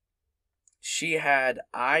 Kansar? She had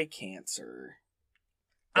eye cancer.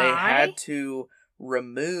 They had to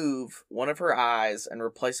remove one of her eyes and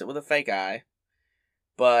replace it with a fake eye.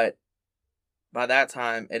 But by that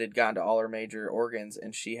time, it had gotten to all her major organs,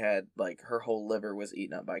 and she had, like, her whole liver was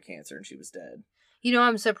eaten up by cancer, and she was dead. You know,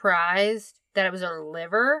 I'm surprised that it was her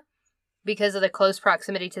liver because of the close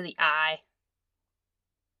proximity to the eye.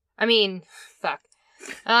 I mean, fuck.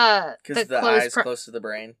 Because the eye is close to the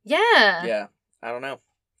brain? Yeah. Yeah, I don't know.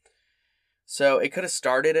 So it could have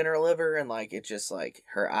started in her liver and, like, it just, like,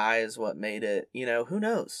 her eye is what made it, you know, who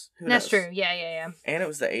knows? That's true. Yeah. And it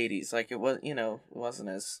was the 80s. Like, it was, you know, it wasn't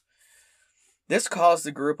as... This caused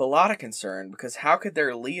the group a lot of concern because how could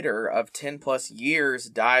their leader of 10 plus years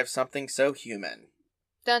die of something so human?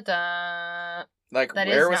 Dun dun. Like, That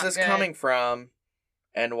where is was not this good. coming from?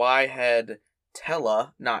 And why had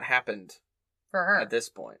Tella not happened For her. at this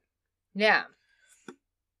point? Yeah.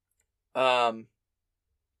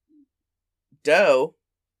 Doe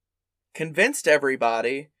convinced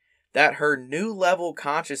everybody that her new level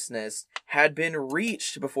consciousness had been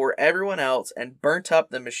reached before everyone else and burnt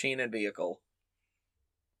up the machine and vehicle.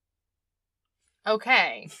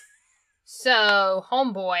 Okay. So,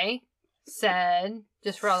 Homeboy said,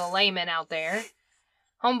 just for all the laymen out there,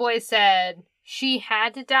 Homeboy said she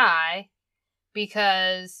had to die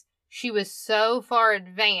because she was so far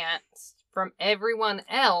advanced from everyone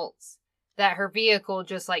else that her vehicle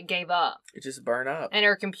just, like, gave up. It just burned up. And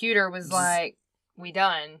her computer was Just- like, we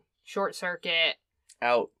done. Short circuit.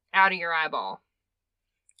 Out. Out of your eyeball.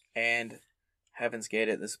 And Heaven's Gate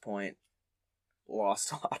at this point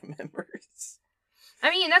lost a lot of members. I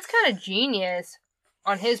mean, that's kind of genius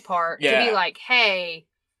on his part to Yeah. be like, hey,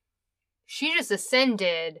 she just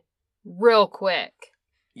ascended real quick.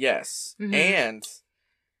 Yes. Mhm. And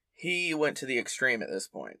he went to the extreme at this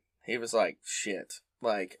point. He was like, shit.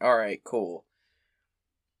 Like, alright, cool.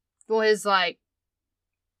 Well, his, like,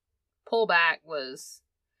 pullback was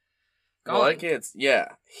gone. Well, it gets,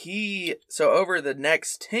 yeah. So over the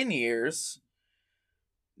next 10 years,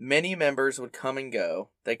 many members would come and go.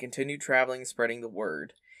 They continued traveling and spreading the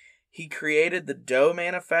word. He created the Doe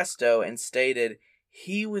Manifesto and stated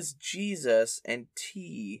he was Jesus and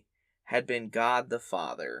T had been God the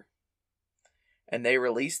Father. And they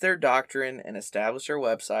released their doctrine and established their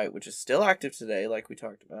website, which is still active today, like we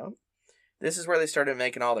talked about. This is where they started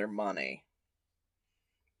making all their money.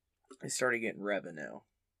 They started getting revenue.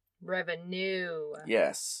 Revenue.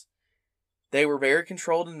 Yes. They were very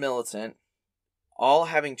controlled and militant, all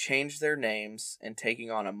having changed their names and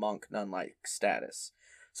taking on a monk nun-like status.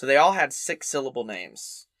 So they all had 6-syllable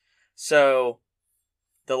names. So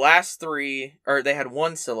the last 3, or they had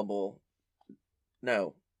 1 syllable.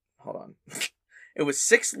 No, hold on. It was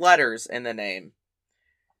 6 letters in the name.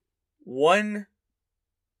 1,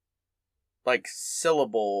 like,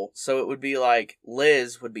 syllable. So it would be like,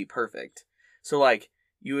 Liz would be perfect. So, like,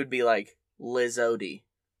 you would be like, Liz Odie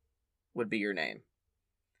would be your name.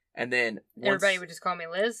 And then Everybody would just call me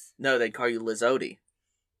Liz? No, they'd call you Liz Odie.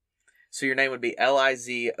 So your name would be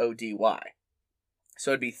Lizody.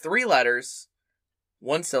 So it'd be 3 letters,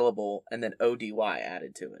 1 syllable, and then Ody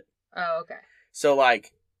added to it. Oh, okay. So,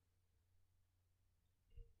 like,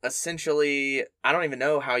 essentially, I don't even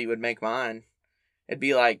know how you would make mine. It'd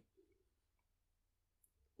be like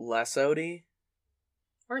Lesody,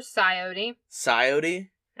 Or Siody. Siody.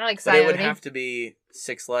 I like But it would Siody. have to be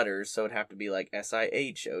 6 letters, so it'd have to be like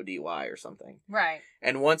Sihody or something. Right.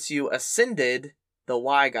 And once you ascended, the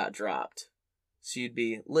Y got dropped. So you'd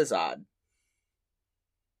be Lizard.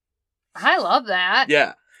 I love that.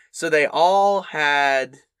 Yeah. So they all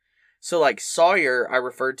had... So, like, Sawyer, I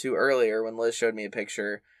referred to earlier when Liz showed me a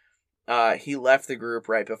picture, he left the group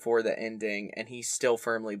right before the ending, and he still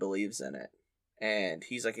firmly believes in it. And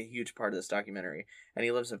he's, like, a huge part of this documentary. And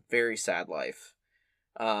he lives a very sad life.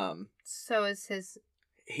 So is his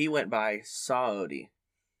He went by Saody.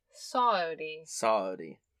 Saudi.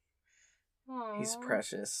 Saody. Aww. He's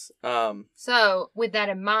precious. So, with that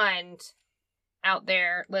in mind, out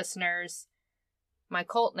there, listeners, my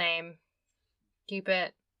cult name, keep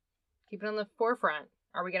it on the forefront.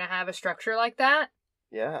 Are we going to have a structure like that?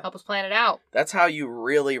 Yeah. Help us plan it out. That's how you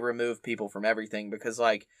really remove people from everything, because,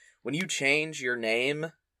 like, when you change your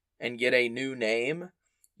name and get a new name,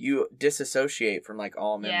 you disassociate from, like,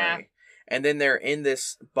 all memory. Yeah. And then they're in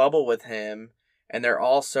this bubble with him, and they're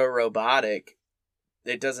all so robotic,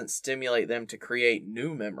 it doesn't stimulate them to create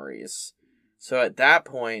new memories. So at that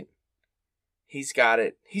point, he's got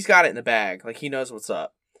it in the bag. Like, he knows what's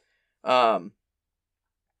up.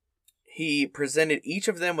 He presented each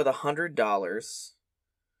of them with $100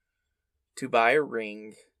 to buy a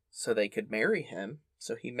ring so they could marry him.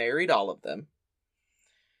 So he married all of them.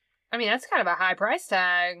 I mean, that's kind of a high price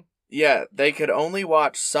tag. Yeah, they could only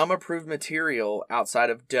watch some approved material outside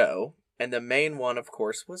of Doe, and the main one, of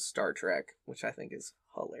course, was Star Trek, which I think is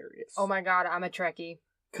hilarious. Oh my god, I'm a Trekkie.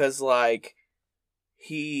 Because, like,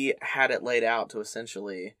 he had it laid out to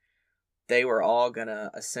essentially, they were all gonna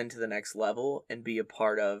ascend to the next level and be a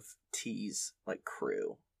part of T's, like,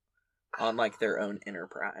 crew on, like, their own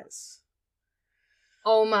enterprise.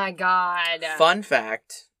 Oh my god. Fun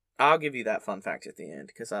fact, I'll give you that fun fact at the end,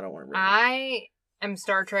 because I don't want to ruin it. I am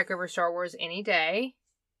Star Trek over Star Wars any day.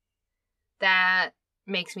 That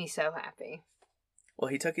makes me so happy. Well,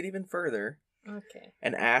 he took it even further. Okay.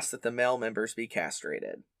 And asked that the male members be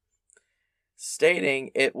castrated,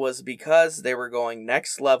 stating it was because they were going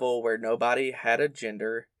next level where nobody had a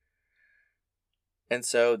gender, and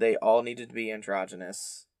so they all needed to be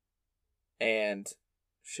androgynous and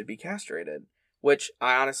should be castrated, which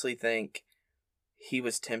I honestly think he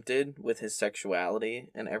was tempted with his sexuality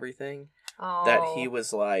and everything, that he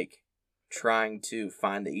was, like, trying to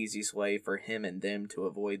find the easiest way for him and them to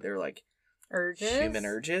avoid their, like, human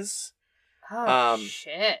urges. Oh,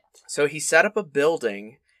 shit. So he set up a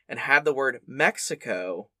building and had the word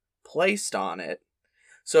Mexico placed on it.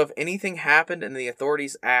 So if anything happened and the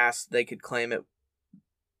authorities asked, they could claim it.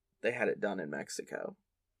 They had it done in Mexico.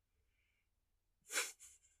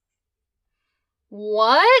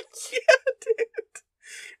 What? Yeah, dude.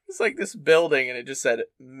 It's like this building and it just said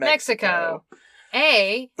Mexico.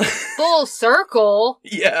 Full circle.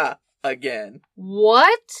 Yeah, again.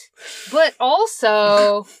 What? But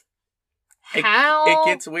also... How it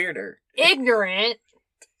gets weirder. Ignorant.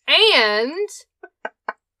 And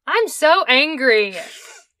I'm so angry.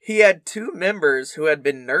 He had 2 members who had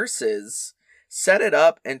been nurses set it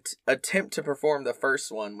up and attempt to perform the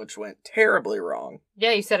first one, which went terribly wrong.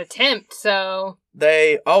 Yeah, you said attempt, so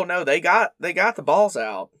They got the balls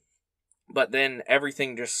out, but then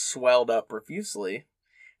everything just swelled up profusely,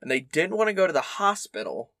 and they didn't want to go to the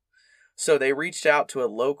hospital, so they reached out to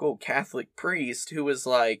a local Catholic priest who was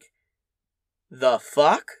like, the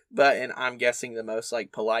fuck? But in, I'm guessing, the most,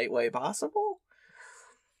 like, polite way possible.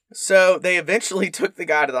 So they eventually took the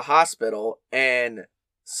guy to the hospital, and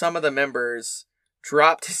some of the members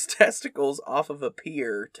dropped his testicles off of a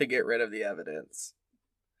pier to get rid of the evidence.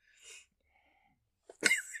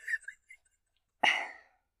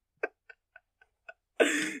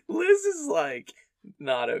 Liz is like,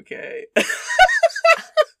 not okay.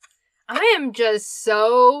 I am just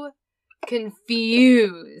so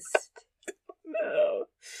confused. No.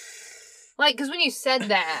 Like, because when you said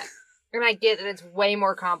that, and I get that it's way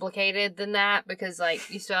more complicated than that, because, like,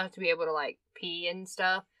 you still have to be able to, like, pee and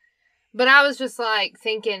stuff. But I was just, like,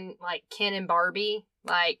 thinking, like, Ken and Barbie,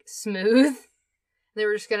 like, smooth. They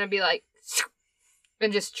were just gonna be, like,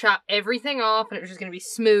 and just chop everything off, and it was just gonna be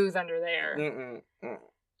smooth under there.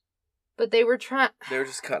 But they were They were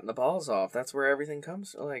just cutting the balls off. That's where everything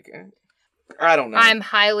comes, like... I don't know. I'm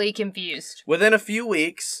highly confused. Within a few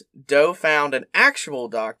weeks, Doe found an actual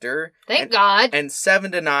doctor. Thank God. And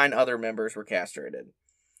 7 to 9 other members were castrated.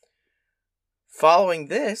 Following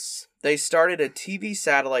this, they started a TV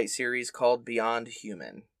satellite series called Beyond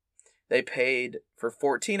Human. They paid for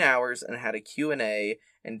 14 hours and had a Q&A,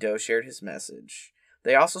 and Doe shared his message.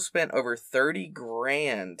 They also spent over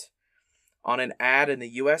 $30,000 on an ad in the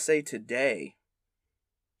USA Today.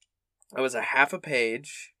 It was a half a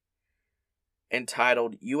page,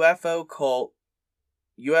 entitled UFO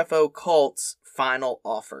Cult's Final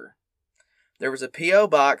Offer. There was a P.O.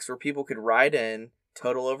 box where people could write in,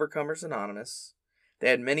 Total Overcomers Anonymous. They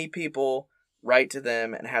had many people write to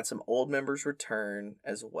them and had some old members return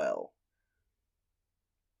as well.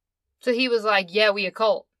 So he was like, yeah, we a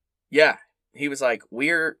cult. Yeah, he was like,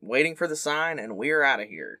 we're waiting for the sign and we're out of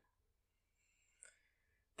here.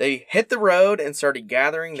 They hit the road and started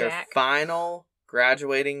gathering their final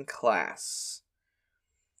graduating class.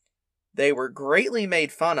 They were greatly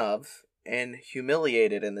made fun of and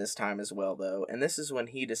humiliated in this time as well, though. And this is when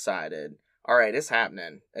he decided, all right, it's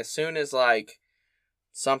happening. As soon as, like,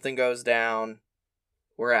 something goes down,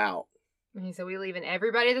 we're out. And he said, we leaving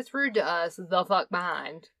everybody that's rude to us the fuck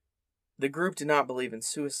behind. The group did not believe in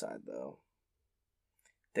suicide, though.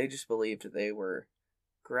 They just believed they were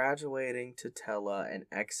graduating to Tella and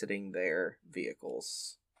exiting their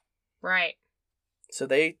vehicles. Right. So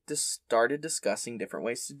they just started discussing different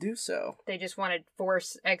ways to do so. They just wanted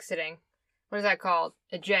force exiting. What is that called?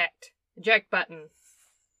 Eject. Eject button.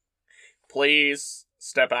 Please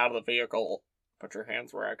step out of the vehicle. Put your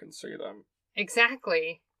hands where I can see them.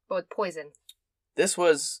 Exactly. But with poison. This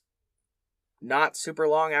was not super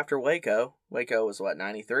long after Waco. Waco was what,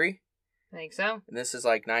 93? I think so. And this is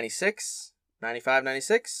like 96? 95,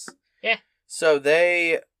 96? Yeah. So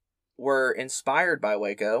they were inspired by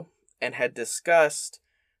Waco and had discussed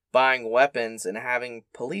buying weapons and having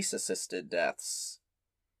police-assisted deaths.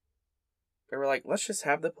 They were like, let's just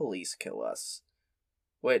have the police kill us.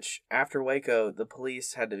 Which, after Waco, the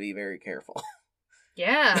police had to be very careful.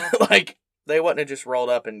 Yeah. Like, they wouldn't have just rolled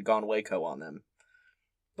up and gone Waco on them.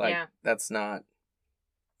 Like, yeah. That's not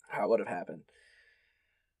how it would have happened.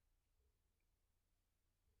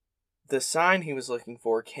 The sign he was looking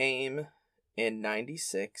for came in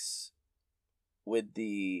 96 with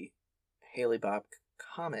the Hale-Bopp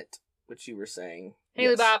comet, which you were saying.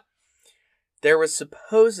 Hale-Bopp. Yes. There was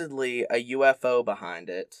supposedly a UFO behind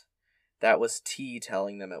it. That was T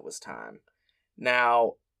telling them it was time.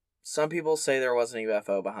 Now, some people say there wasn't a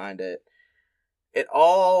UFO behind it. It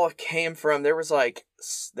all came from, there was a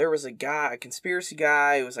guy, a conspiracy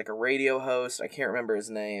guy, who was like a radio host. I can't remember his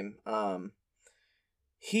name.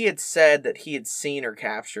 He had said that he had seen or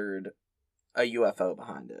captured a UFO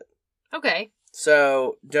behind it. Okay.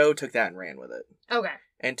 So Doe took that and ran with it. Okay.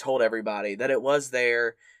 And told everybody that it was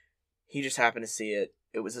there. He just happened to see it.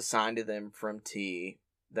 It was a sign to them from T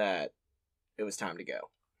that it was time to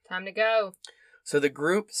go. Time to go. So the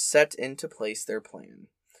group set into place their plan.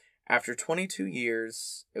 After 22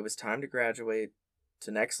 years, it was time to graduate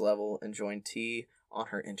to next level and join T on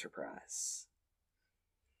her enterprise.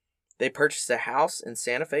 They purchased a house in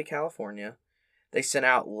Santa Fe, California. They sent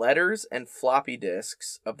out letters and floppy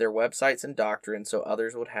disks of their websites and doctrine so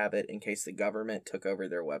others would have it in case the government took over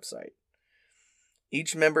their website.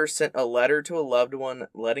 Each member sent a letter to a loved one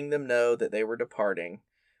letting them know that they were departing.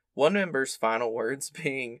 One member's final words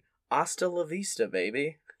being, "Hasta la vista,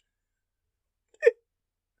 baby."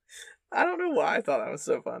 I don't know why I thought that was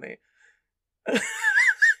so funny.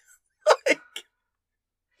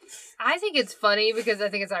 I think it's funny because I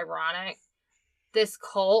think it's ironic. This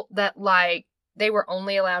cult that, like, they were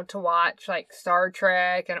only allowed to watch, like, Star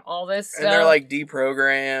Trek and all this stuff. And they're, like,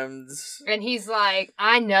 deprogrammed. And he's like,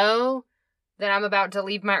 I know that I'm about to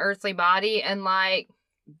leave my earthly body and, like,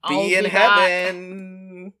 be in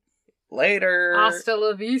heaven later. Hasta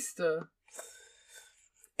la vista.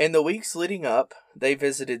 In the weeks leading up, they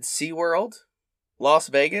visited SeaWorld, Las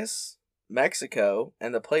Vegas, Mexico,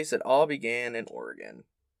 and the place it all began in Oregon.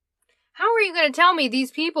 How are you going to tell me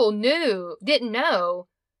these people didn't know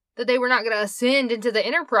that they were not going to ascend into the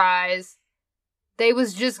Enterprise? They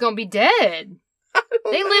was just going to be dead.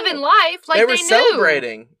 They live in life like they were knew.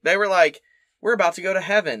 Celebrating. They were like, we're about to go to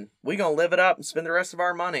heaven. We gonna live it up and spend the rest of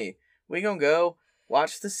our money. We gonna go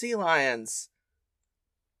watch the sea lions.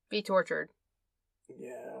 Be tortured.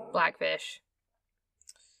 Yeah. Blackfish.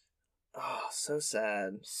 Oh, so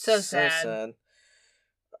sad. So sad.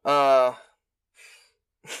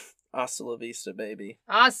 Hasta la vista, baby.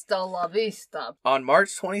 Hasta la vista. On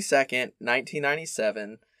March 22nd,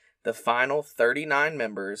 1997, the final 39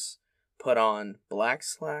 members put on black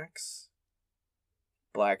slacks,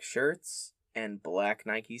 black shirts, and black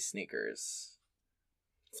Nike sneakers.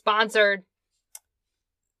 Sponsored.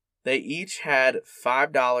 They each had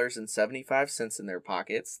 $5.75 in their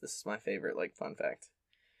pockets. This is my favorite, fun fact.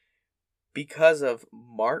 Because of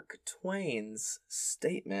Mark Twain's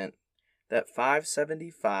statement that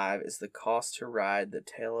 $5.75 is the cost to ride the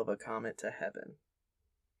tail of a comet to heaven.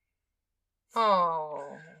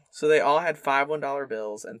 Oh. So they all had 5 $1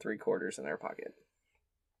 bills and 3 quarters in their pocket.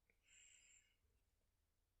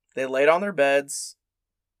 They laid on their beds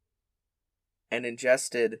and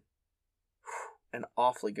ingested an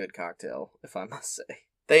awfully good cocktail, if I must say.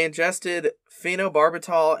 They ingested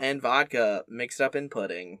phenobarbital and vodka mixed up in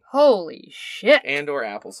pudding. Holy shit. And or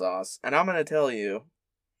applesauce. And I'm going to tell you,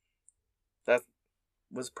 that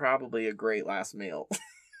was probably a great last meal.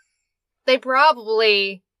 They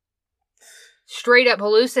probably straight up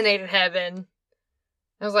hallucinated heaven.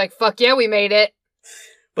 I was like, fuck yeah, we made it.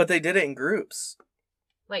 But they did it in groups.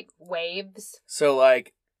 Like waves. So,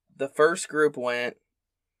 the first group went,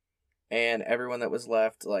 and everyone that was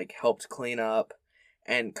left, helped clean up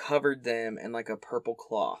and covered them in, a purple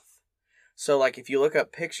cloth. So, if you look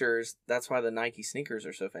up pictures, that's why the Nike sneakers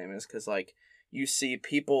are so famous, because, you see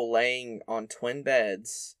people laying on twin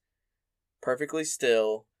beds, perfectly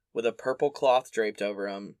still, with a purple cloth draped over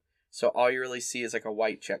them, so all you really see is, a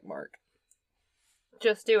white check mark.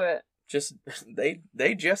 Just do it. They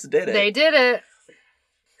just did it. They did it.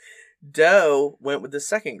 Doe went with the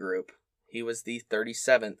second group. He was the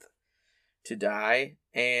 37th to die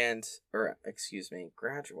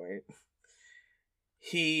graduate.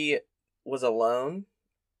 He was alone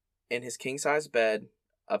in his king-size bed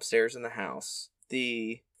upstairs in the house.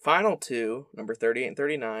 The final two, number 38 and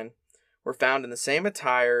 39, were found in the same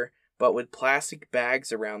attire, but with plastic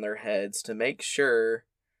bags around their heads to make sure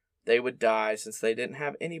they would die since they didn't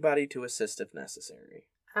have anybody to assist if necessary.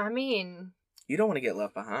 I mean... You don't want to get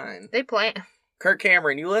left behind. They plan. Kirk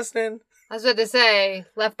Cameron, you listening? I was about to say,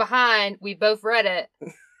 Left Behind, we both read it.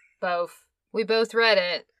 We both read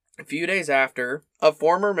it. A few days after, a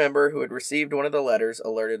former member who had received one of the letters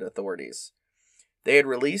alerted authorities. They had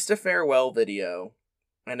released a farewell video,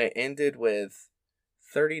 and it ended with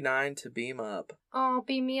 39 to beam up. Oh,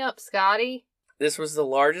 beam me up, Scotty. This was the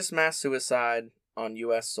largest mass suicide on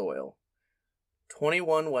U.S. soil.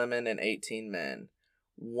 21 women and 18 men.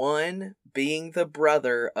 One being the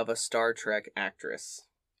brother of a Star Trek actress.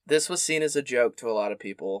 This was seen as a joke to a lot of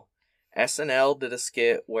people. SNL did a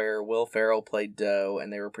skit where Will Ferrell played Doe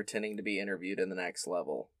and they were pretending to be interviewed in the next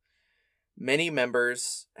level. Many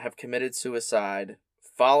members have committed suicide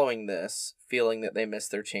following this, feeling that they missed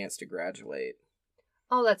their chance to graduate.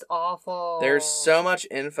 Oh, that's awful. There's so much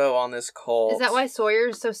info on this cult. Is that why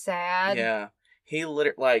Sawyer's so sad? Yeah. He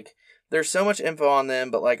literally, there's so much info on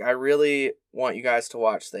them, but, I really want you guys to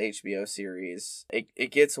watch the HBO series.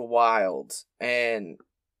 It gets wild, and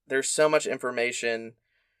there's so much information,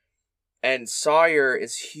 and Sawyer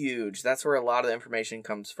is huge. That's where a lot of the information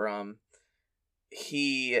comes from.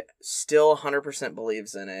 He still 100%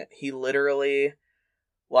 believes in it. He literally,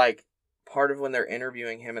 part of when they're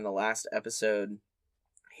interviewing him in the last episode,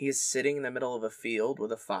 he is sitting in the middle of a field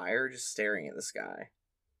with a fire, just staring at the sky.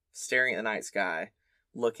 Staring at the night sky,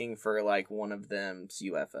 looking for, one of them's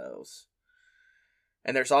UFOs.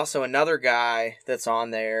 And there's also another guy that's on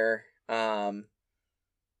there, and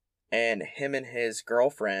him and his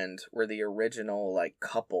girlfriend were the original,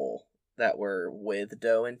 couple that were with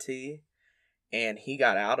Doe and T, and he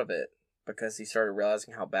got out of it because he started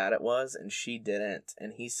realizing how bad it was, and she didn't.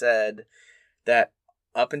 And he said that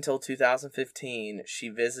up until 2015, she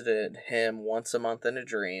visited him once a month in a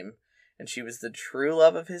dream, and she was the true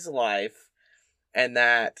love of his life, and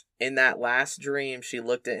that in that last dream, she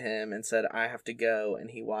looked at him and said, "I have to go,"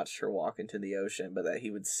 and he watched her walk into the ocean, but that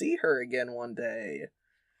he would see her again one day.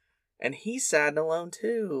 And he's sad and alone,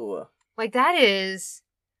 too. That is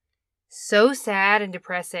so sad and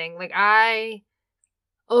depressing. And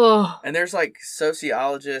there's,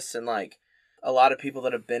 sociologists and, a lot of people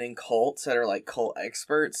that have been in cults that are cult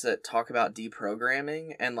experts that talk about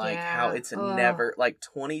deprogramming and how it's never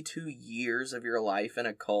 22 years of your life in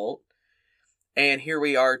a cult, and here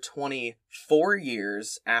we are 24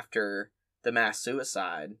 years after the mass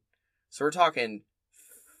suicide, so we're talking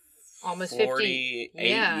almost 48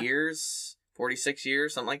 years, 46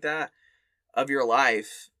 years, something like that, of your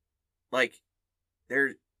life.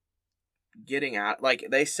 They're getting out,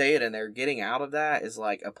 they say it in there, getting out of that is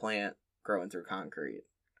like a plant growing through concrete.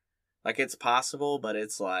 It's possible, but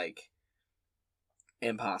it's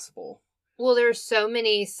impossible. Well, there's so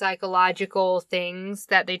many psychological things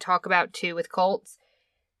that they talk about too with cults,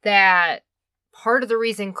 that part of the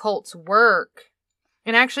reason cults work,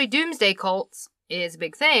 and actually doomsday cults is a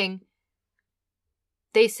big thing,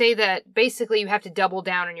 they say that basically you have to double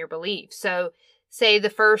down on your beliefs. So say the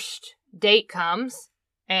first date comes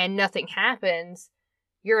and nothing happens,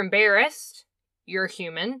 you're embarrassed, you're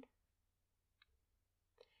human,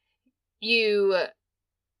 you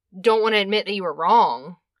don't want to admit that you were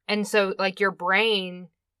wrong. And so, your brain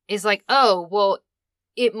is oh, well,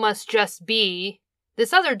 it must just be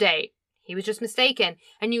this other date. He was just mistaken.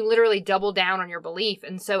 And you literally double down on your belief.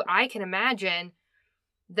 And so I can imagine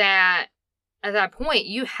that at that point,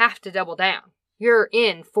 you have to double down. You're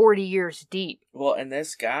in 40 years deep. Well, and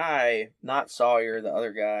this guy, not Sawyer, the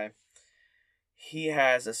other guy, he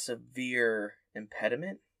has a severe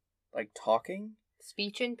impediment, talking.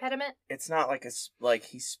 Speech impediment? It's not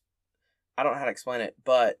he's, I don't know how to explain it,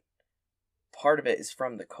 but part of it is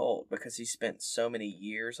from the cult because he spent so many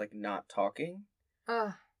years not talking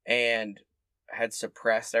and had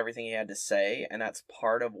suppressed everything he had to say, and that's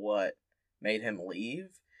part of what made him leave.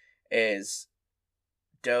 Is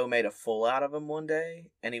Doe made a fool out of him one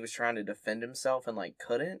day, and he was trying to defend himself and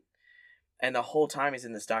couldn't, and the whole time he's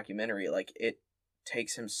in this documentary, it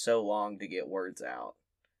takes him so long to get words out.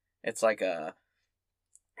 It's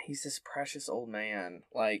he's this precious old man.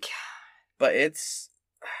 But it's...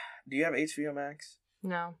 Do you have HBO Max?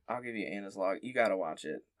 No. I'll give you Anna's Log. You gotta watch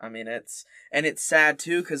it. I mean, it's... And it's sad,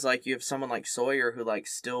 too, because, you have someone like Sawyer who,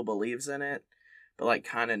 still believes in it, but,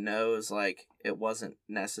 kind of knows, it wasn't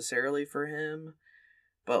necessarily for him.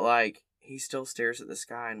 But, he still stares at the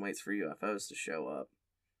sky and waits for UFOs to show up.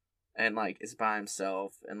 And, is by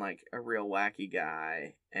himself and, a real wacky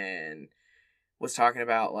guy. And was talking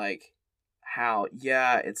about, how,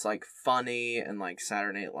 it's, funny and,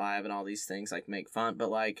 Saturday Night Live and all these things, make fun,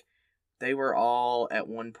 but, they were all, at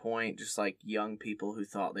one point, just, young people who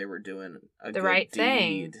thought they were doing a good right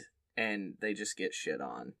deed, thing. And they just get shit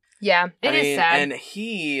on. Yeah, it is sad. And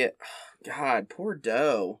he, God, poor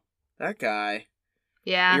Doe, that guy.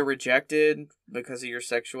 Yeah. You're rejected because of your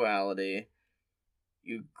sexuality.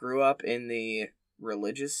 You grew up in the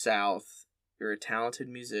religious South. You're a talented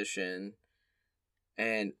musician.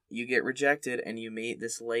 And you get rejected, and you meet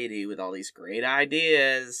this lady with all these great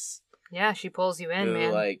ideas. Yeah, she pulls you in, who,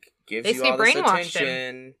 man. Gives you all this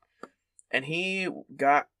attention. And he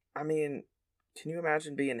got, I mean, can you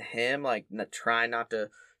imagine being him, like, trying not to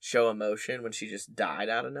show emotion when she just died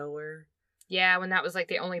out of nowhere? Yeah, when that was, like,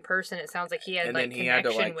 the only person it sounds like he had, And like, then he had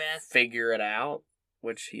to, like, with. figure it out,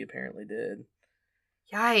 which he apparently did.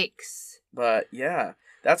 Yikes. But, yeah,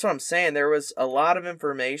 that's what I'm saying. There was a lot of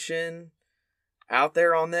information out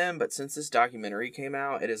there on them, but since this documentary came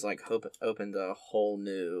out, it has, like, opened a whole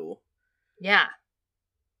new... Yeah.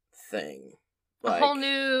 thing. Like, a whole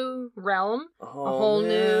new realm. A whole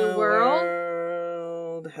new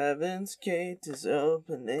world. Heaven's Gate is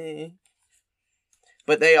opening.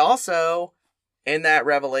 But they also, in that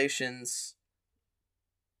Revelations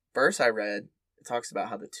verse I read, it talks about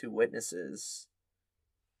how the two witnesses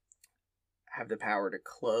have the power to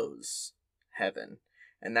close heaven.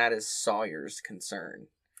 And that is Sawyer's concern.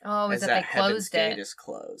 Oh, is that they Heaven's closed it? Gate is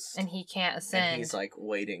closed. And he can't ascend. And he's, like,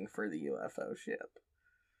 waiting for the UFO ship.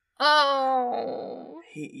 Oh.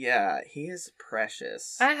 He is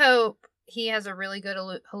precious. I hope he has a really good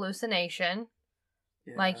hallucination.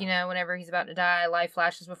 Yeah. Like, whenever he's about to die, life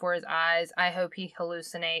flashes before his eyes. I hope he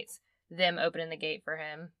hallucinates them opening the gate for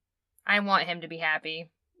him. I want him to be happy.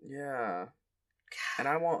 Yeah. And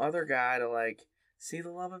I want other guy to, like, see the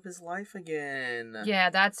love of his life again. Yeah,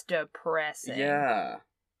 that's depressing. Yeah.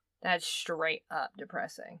 That's straight up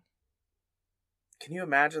depressing. Can you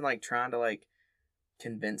imagine, like, trying to, like,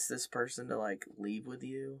 convince this person to, like, leave with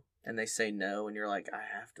you? And they say no, and you're like,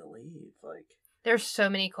 I have to leave. Like, there's so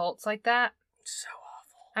many cults like that. So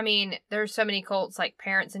awful. I mean, there's so many cults like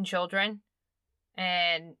Parents and Children.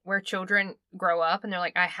 And where children grow up and they're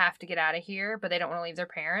like, I have to get out of here, but they don't want to leave their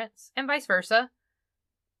parents. And vice versa.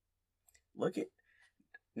 Look at,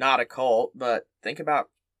 not a cult, but think about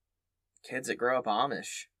kids that grow up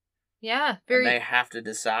Amish. Yeah. And they have to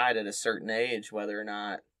decide at a certain age whether or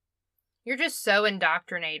not. You're just so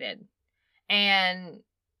indoctrinated. And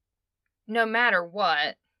no matter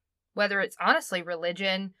what, whether it's honestly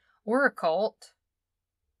religion or a cult,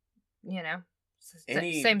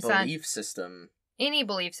 any same belief system. Any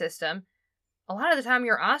belief system, a lot of the time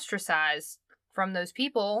you're ostracized from those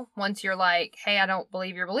people once you're like, hey, I don't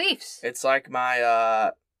believe your beliefs. It's like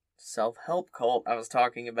my self-help cult I was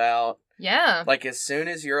talking about. Yeah. Like, as soon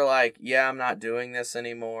as you're like, yeah, I'm not doing this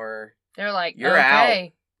anymore. They're like, you're okay.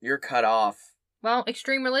 out. You're cut off. Well,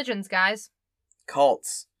 extreme religions, guys.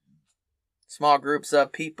 Cults. Small groups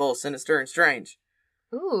of people, sinister and strange.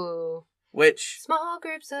 Ooh. Which small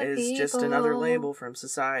groups of is people, just another label from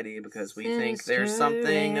society because we think there's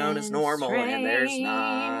something known as normal and there's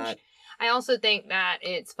not. I also think that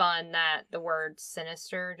it's fun that the word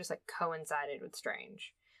sinister just like coincided with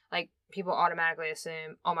strange. Like people automatically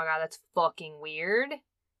assume, oh my god, that's fucking weird.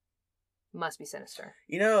 Must be sinister.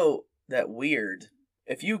 You know that weird.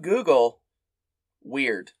 If you Google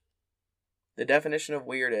weird, the definition of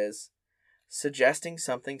weird is suggesting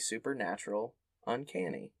something supernatural,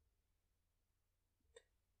 uncanny.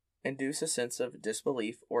 Induce a sense of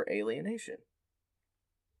disbelief or alienation.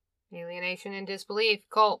 Alienation and disbelief.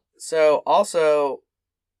 Cult. So, also,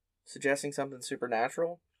 suggesting something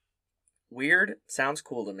supernatural. Weird sounds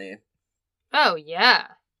cool to me. Oh, yeah.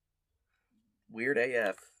 Weird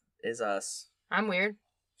AF is us. I'm weird.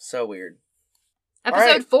 So weird.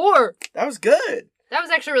 Episode 4. That was good. That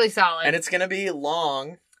was actually really solid. And it's going to be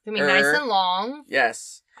long. It's going to be nice and long.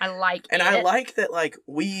 Yes. I like and it. I like that, like,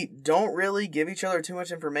 we don't really give each other too much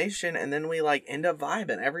information, and then we, like, end up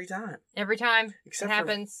vibing every time. Every time. Except it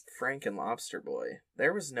happens. For Frank and Lobster Boy.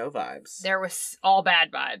 There was no vibes. There was all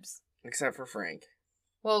bad vibes. Except for Frank.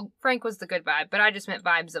 Well, Frank was the good vibe, but I just meant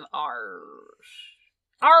vibes of ours.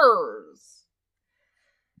 Ours!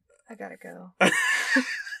 I gotta go.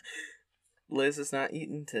 Liz is not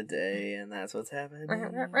eating today, and that's what's happening.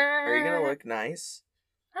 Are you gonna look nice?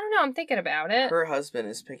 I don't know, I'm thinking about it. Her husband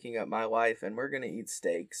is picking up my wife, and we're gonna eat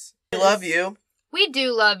steaks. We love you. We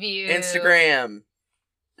do love you. Instagram,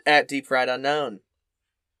 at Deep Fried Unknown.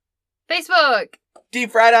 Facebook,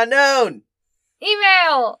 Deep Fried Unknown.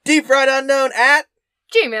 Email, Deep Fried Unknown at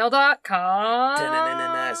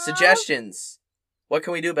gmail.com. Suggestions. What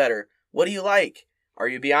can we do better? What do you like? Are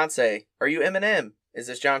you Beyonce? Are you Eminem? Is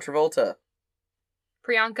this John Travolta?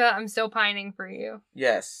 Priyanka, I'm still pining for you.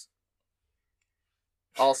 Yes.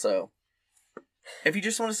 Also, if you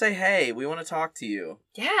just want to say, hey, we want to talk to you.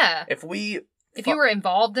 Yeah. If you were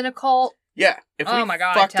involved in a cult. Yeah. If we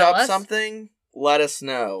fucked up something, let us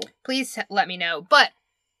know. Please let me know. But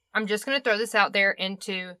I'm just going to throw this out there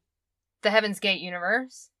into the Heaven's Gate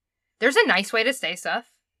universe. There's a nice way to say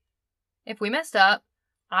stuff. If we messed up,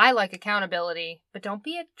 I like accountability, but don't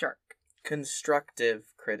be a jerk. Constructive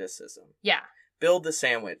criticism. Yeah. Build the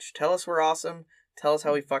sandwich. Tell us we're awesome. Tell us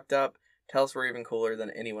how we fucked up. Tell us we're even cooler than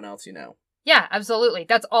anyone else you know. Yeah, absolutely.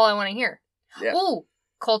 That's all I want to hear. Yeah. Ooh,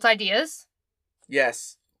 cult ideas.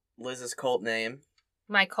 Yes. Liz's cult name.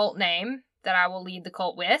 My cult name that I will lead the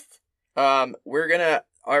cult with. We're gonna...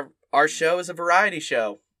 Our show is a variety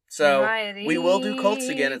show. So, Variety. we will do cults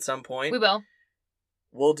again at some point. We will.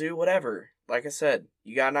 We'll do whatever. Like I said,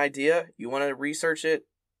 you got an idea, you want to research it,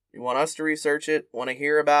 you want us to research it, want to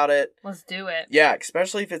hear about it. Let's do it. Yeah,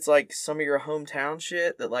 especially if it's like some of your hometown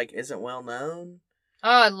shit that like isn't well known. Oh,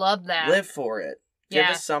 I love that. Live for it. Give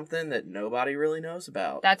Yeah. us something that nobody really knows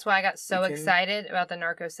about. That's why I got so We can- excited about the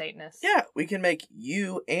Narco Satanists. Yeah, we can make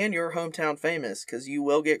you and your hometown famous because you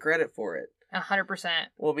will get credit for it. 100%.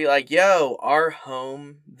 We'll be like, yo, our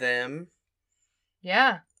home, them,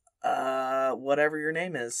 Yeah. whatever your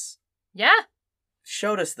name is, Yeah.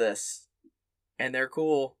 showed us this. And they're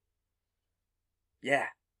cool. Yeah.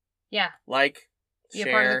 Yeah. Like, Be a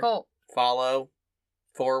share, part of the cult. follow,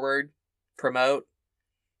 forward, promote,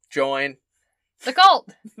 join. The cult.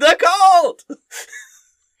 The cult!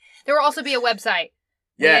 There will also be a website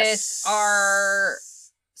Yes. with our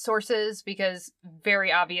sources because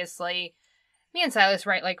very obviously me and Silas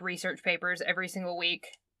write like research papers every single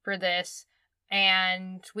week for this,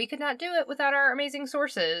 and we could not do it without our amazing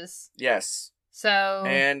sources. Yes. So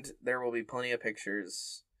And there will be plenty of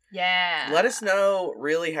pictures. yeah. Let us know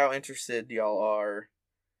really how interested y'all are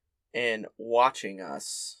in watching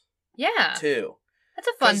us, Yeah. too. That's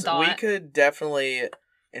a fun 'Cause thought. we could definitely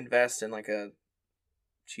invest in like a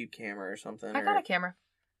cheap camera or something. I got a camera.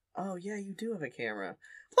 Oh, yeah, you do have a camera.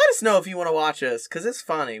 Let us know if you want to watch us, because it's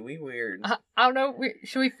funny. We weird. I don't know.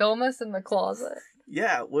 Should we film us in the closet?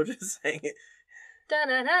 Yeah, we'll just hang it.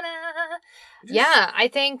 Da-da-da-da. Just- Yeah, I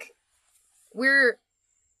think we're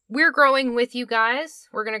growing with you guys.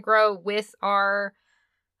 We're gonna grow with our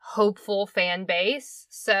hopeful fan base.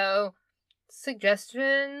 So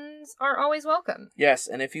suggestions are always welcome. Yes,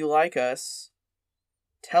 and if you like us,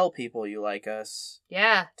 tell people you like us.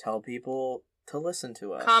 Yeah. Tell people to listen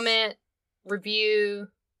to us. Comment, review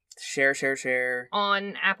Share.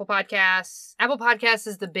 on Apple Podcasts. Apple Podcasts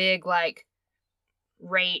is the big like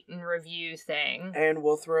rate and review thing. And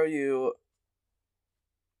we'll throw you...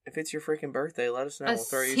 If it's your freaking birthday, let us know. A We'll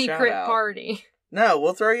throw you a shout secret out. party. No,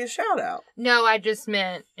 we'll throw you a shout out. No, I just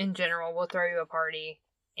meant in general. We'll throw you a party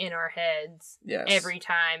in our heads Yes. every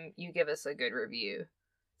time you give us a good review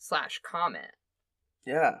 / comment.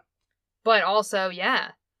 Yeah. But also,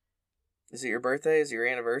 yeah, Is it your birthday? Is it your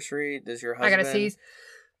anniversary? Does your I husband... gotta seize.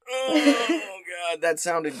 Oh, God, that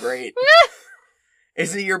sounded great.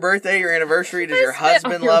 Is it your birthday, your anniversary? Does I your spit on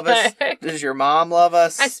husband your love us? leg. Does your mom love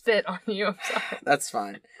us? I spit on you. I'm sorry. That's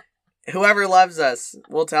fine. Whoever loves us,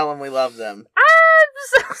 we'll tell them we love them.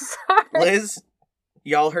 I'm so sorry. Liz,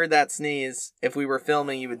 y'all heard that sneeze. If we were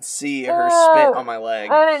filming, you would see her Oh, spit on my leg.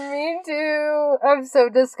 I didn't mean to. I'm so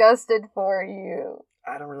disgusted for you.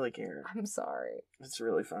 I don't really care. I'm sorry. It's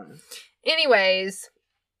really fun. Anyways,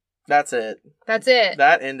 That's it. that's it.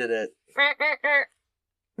 That ended it.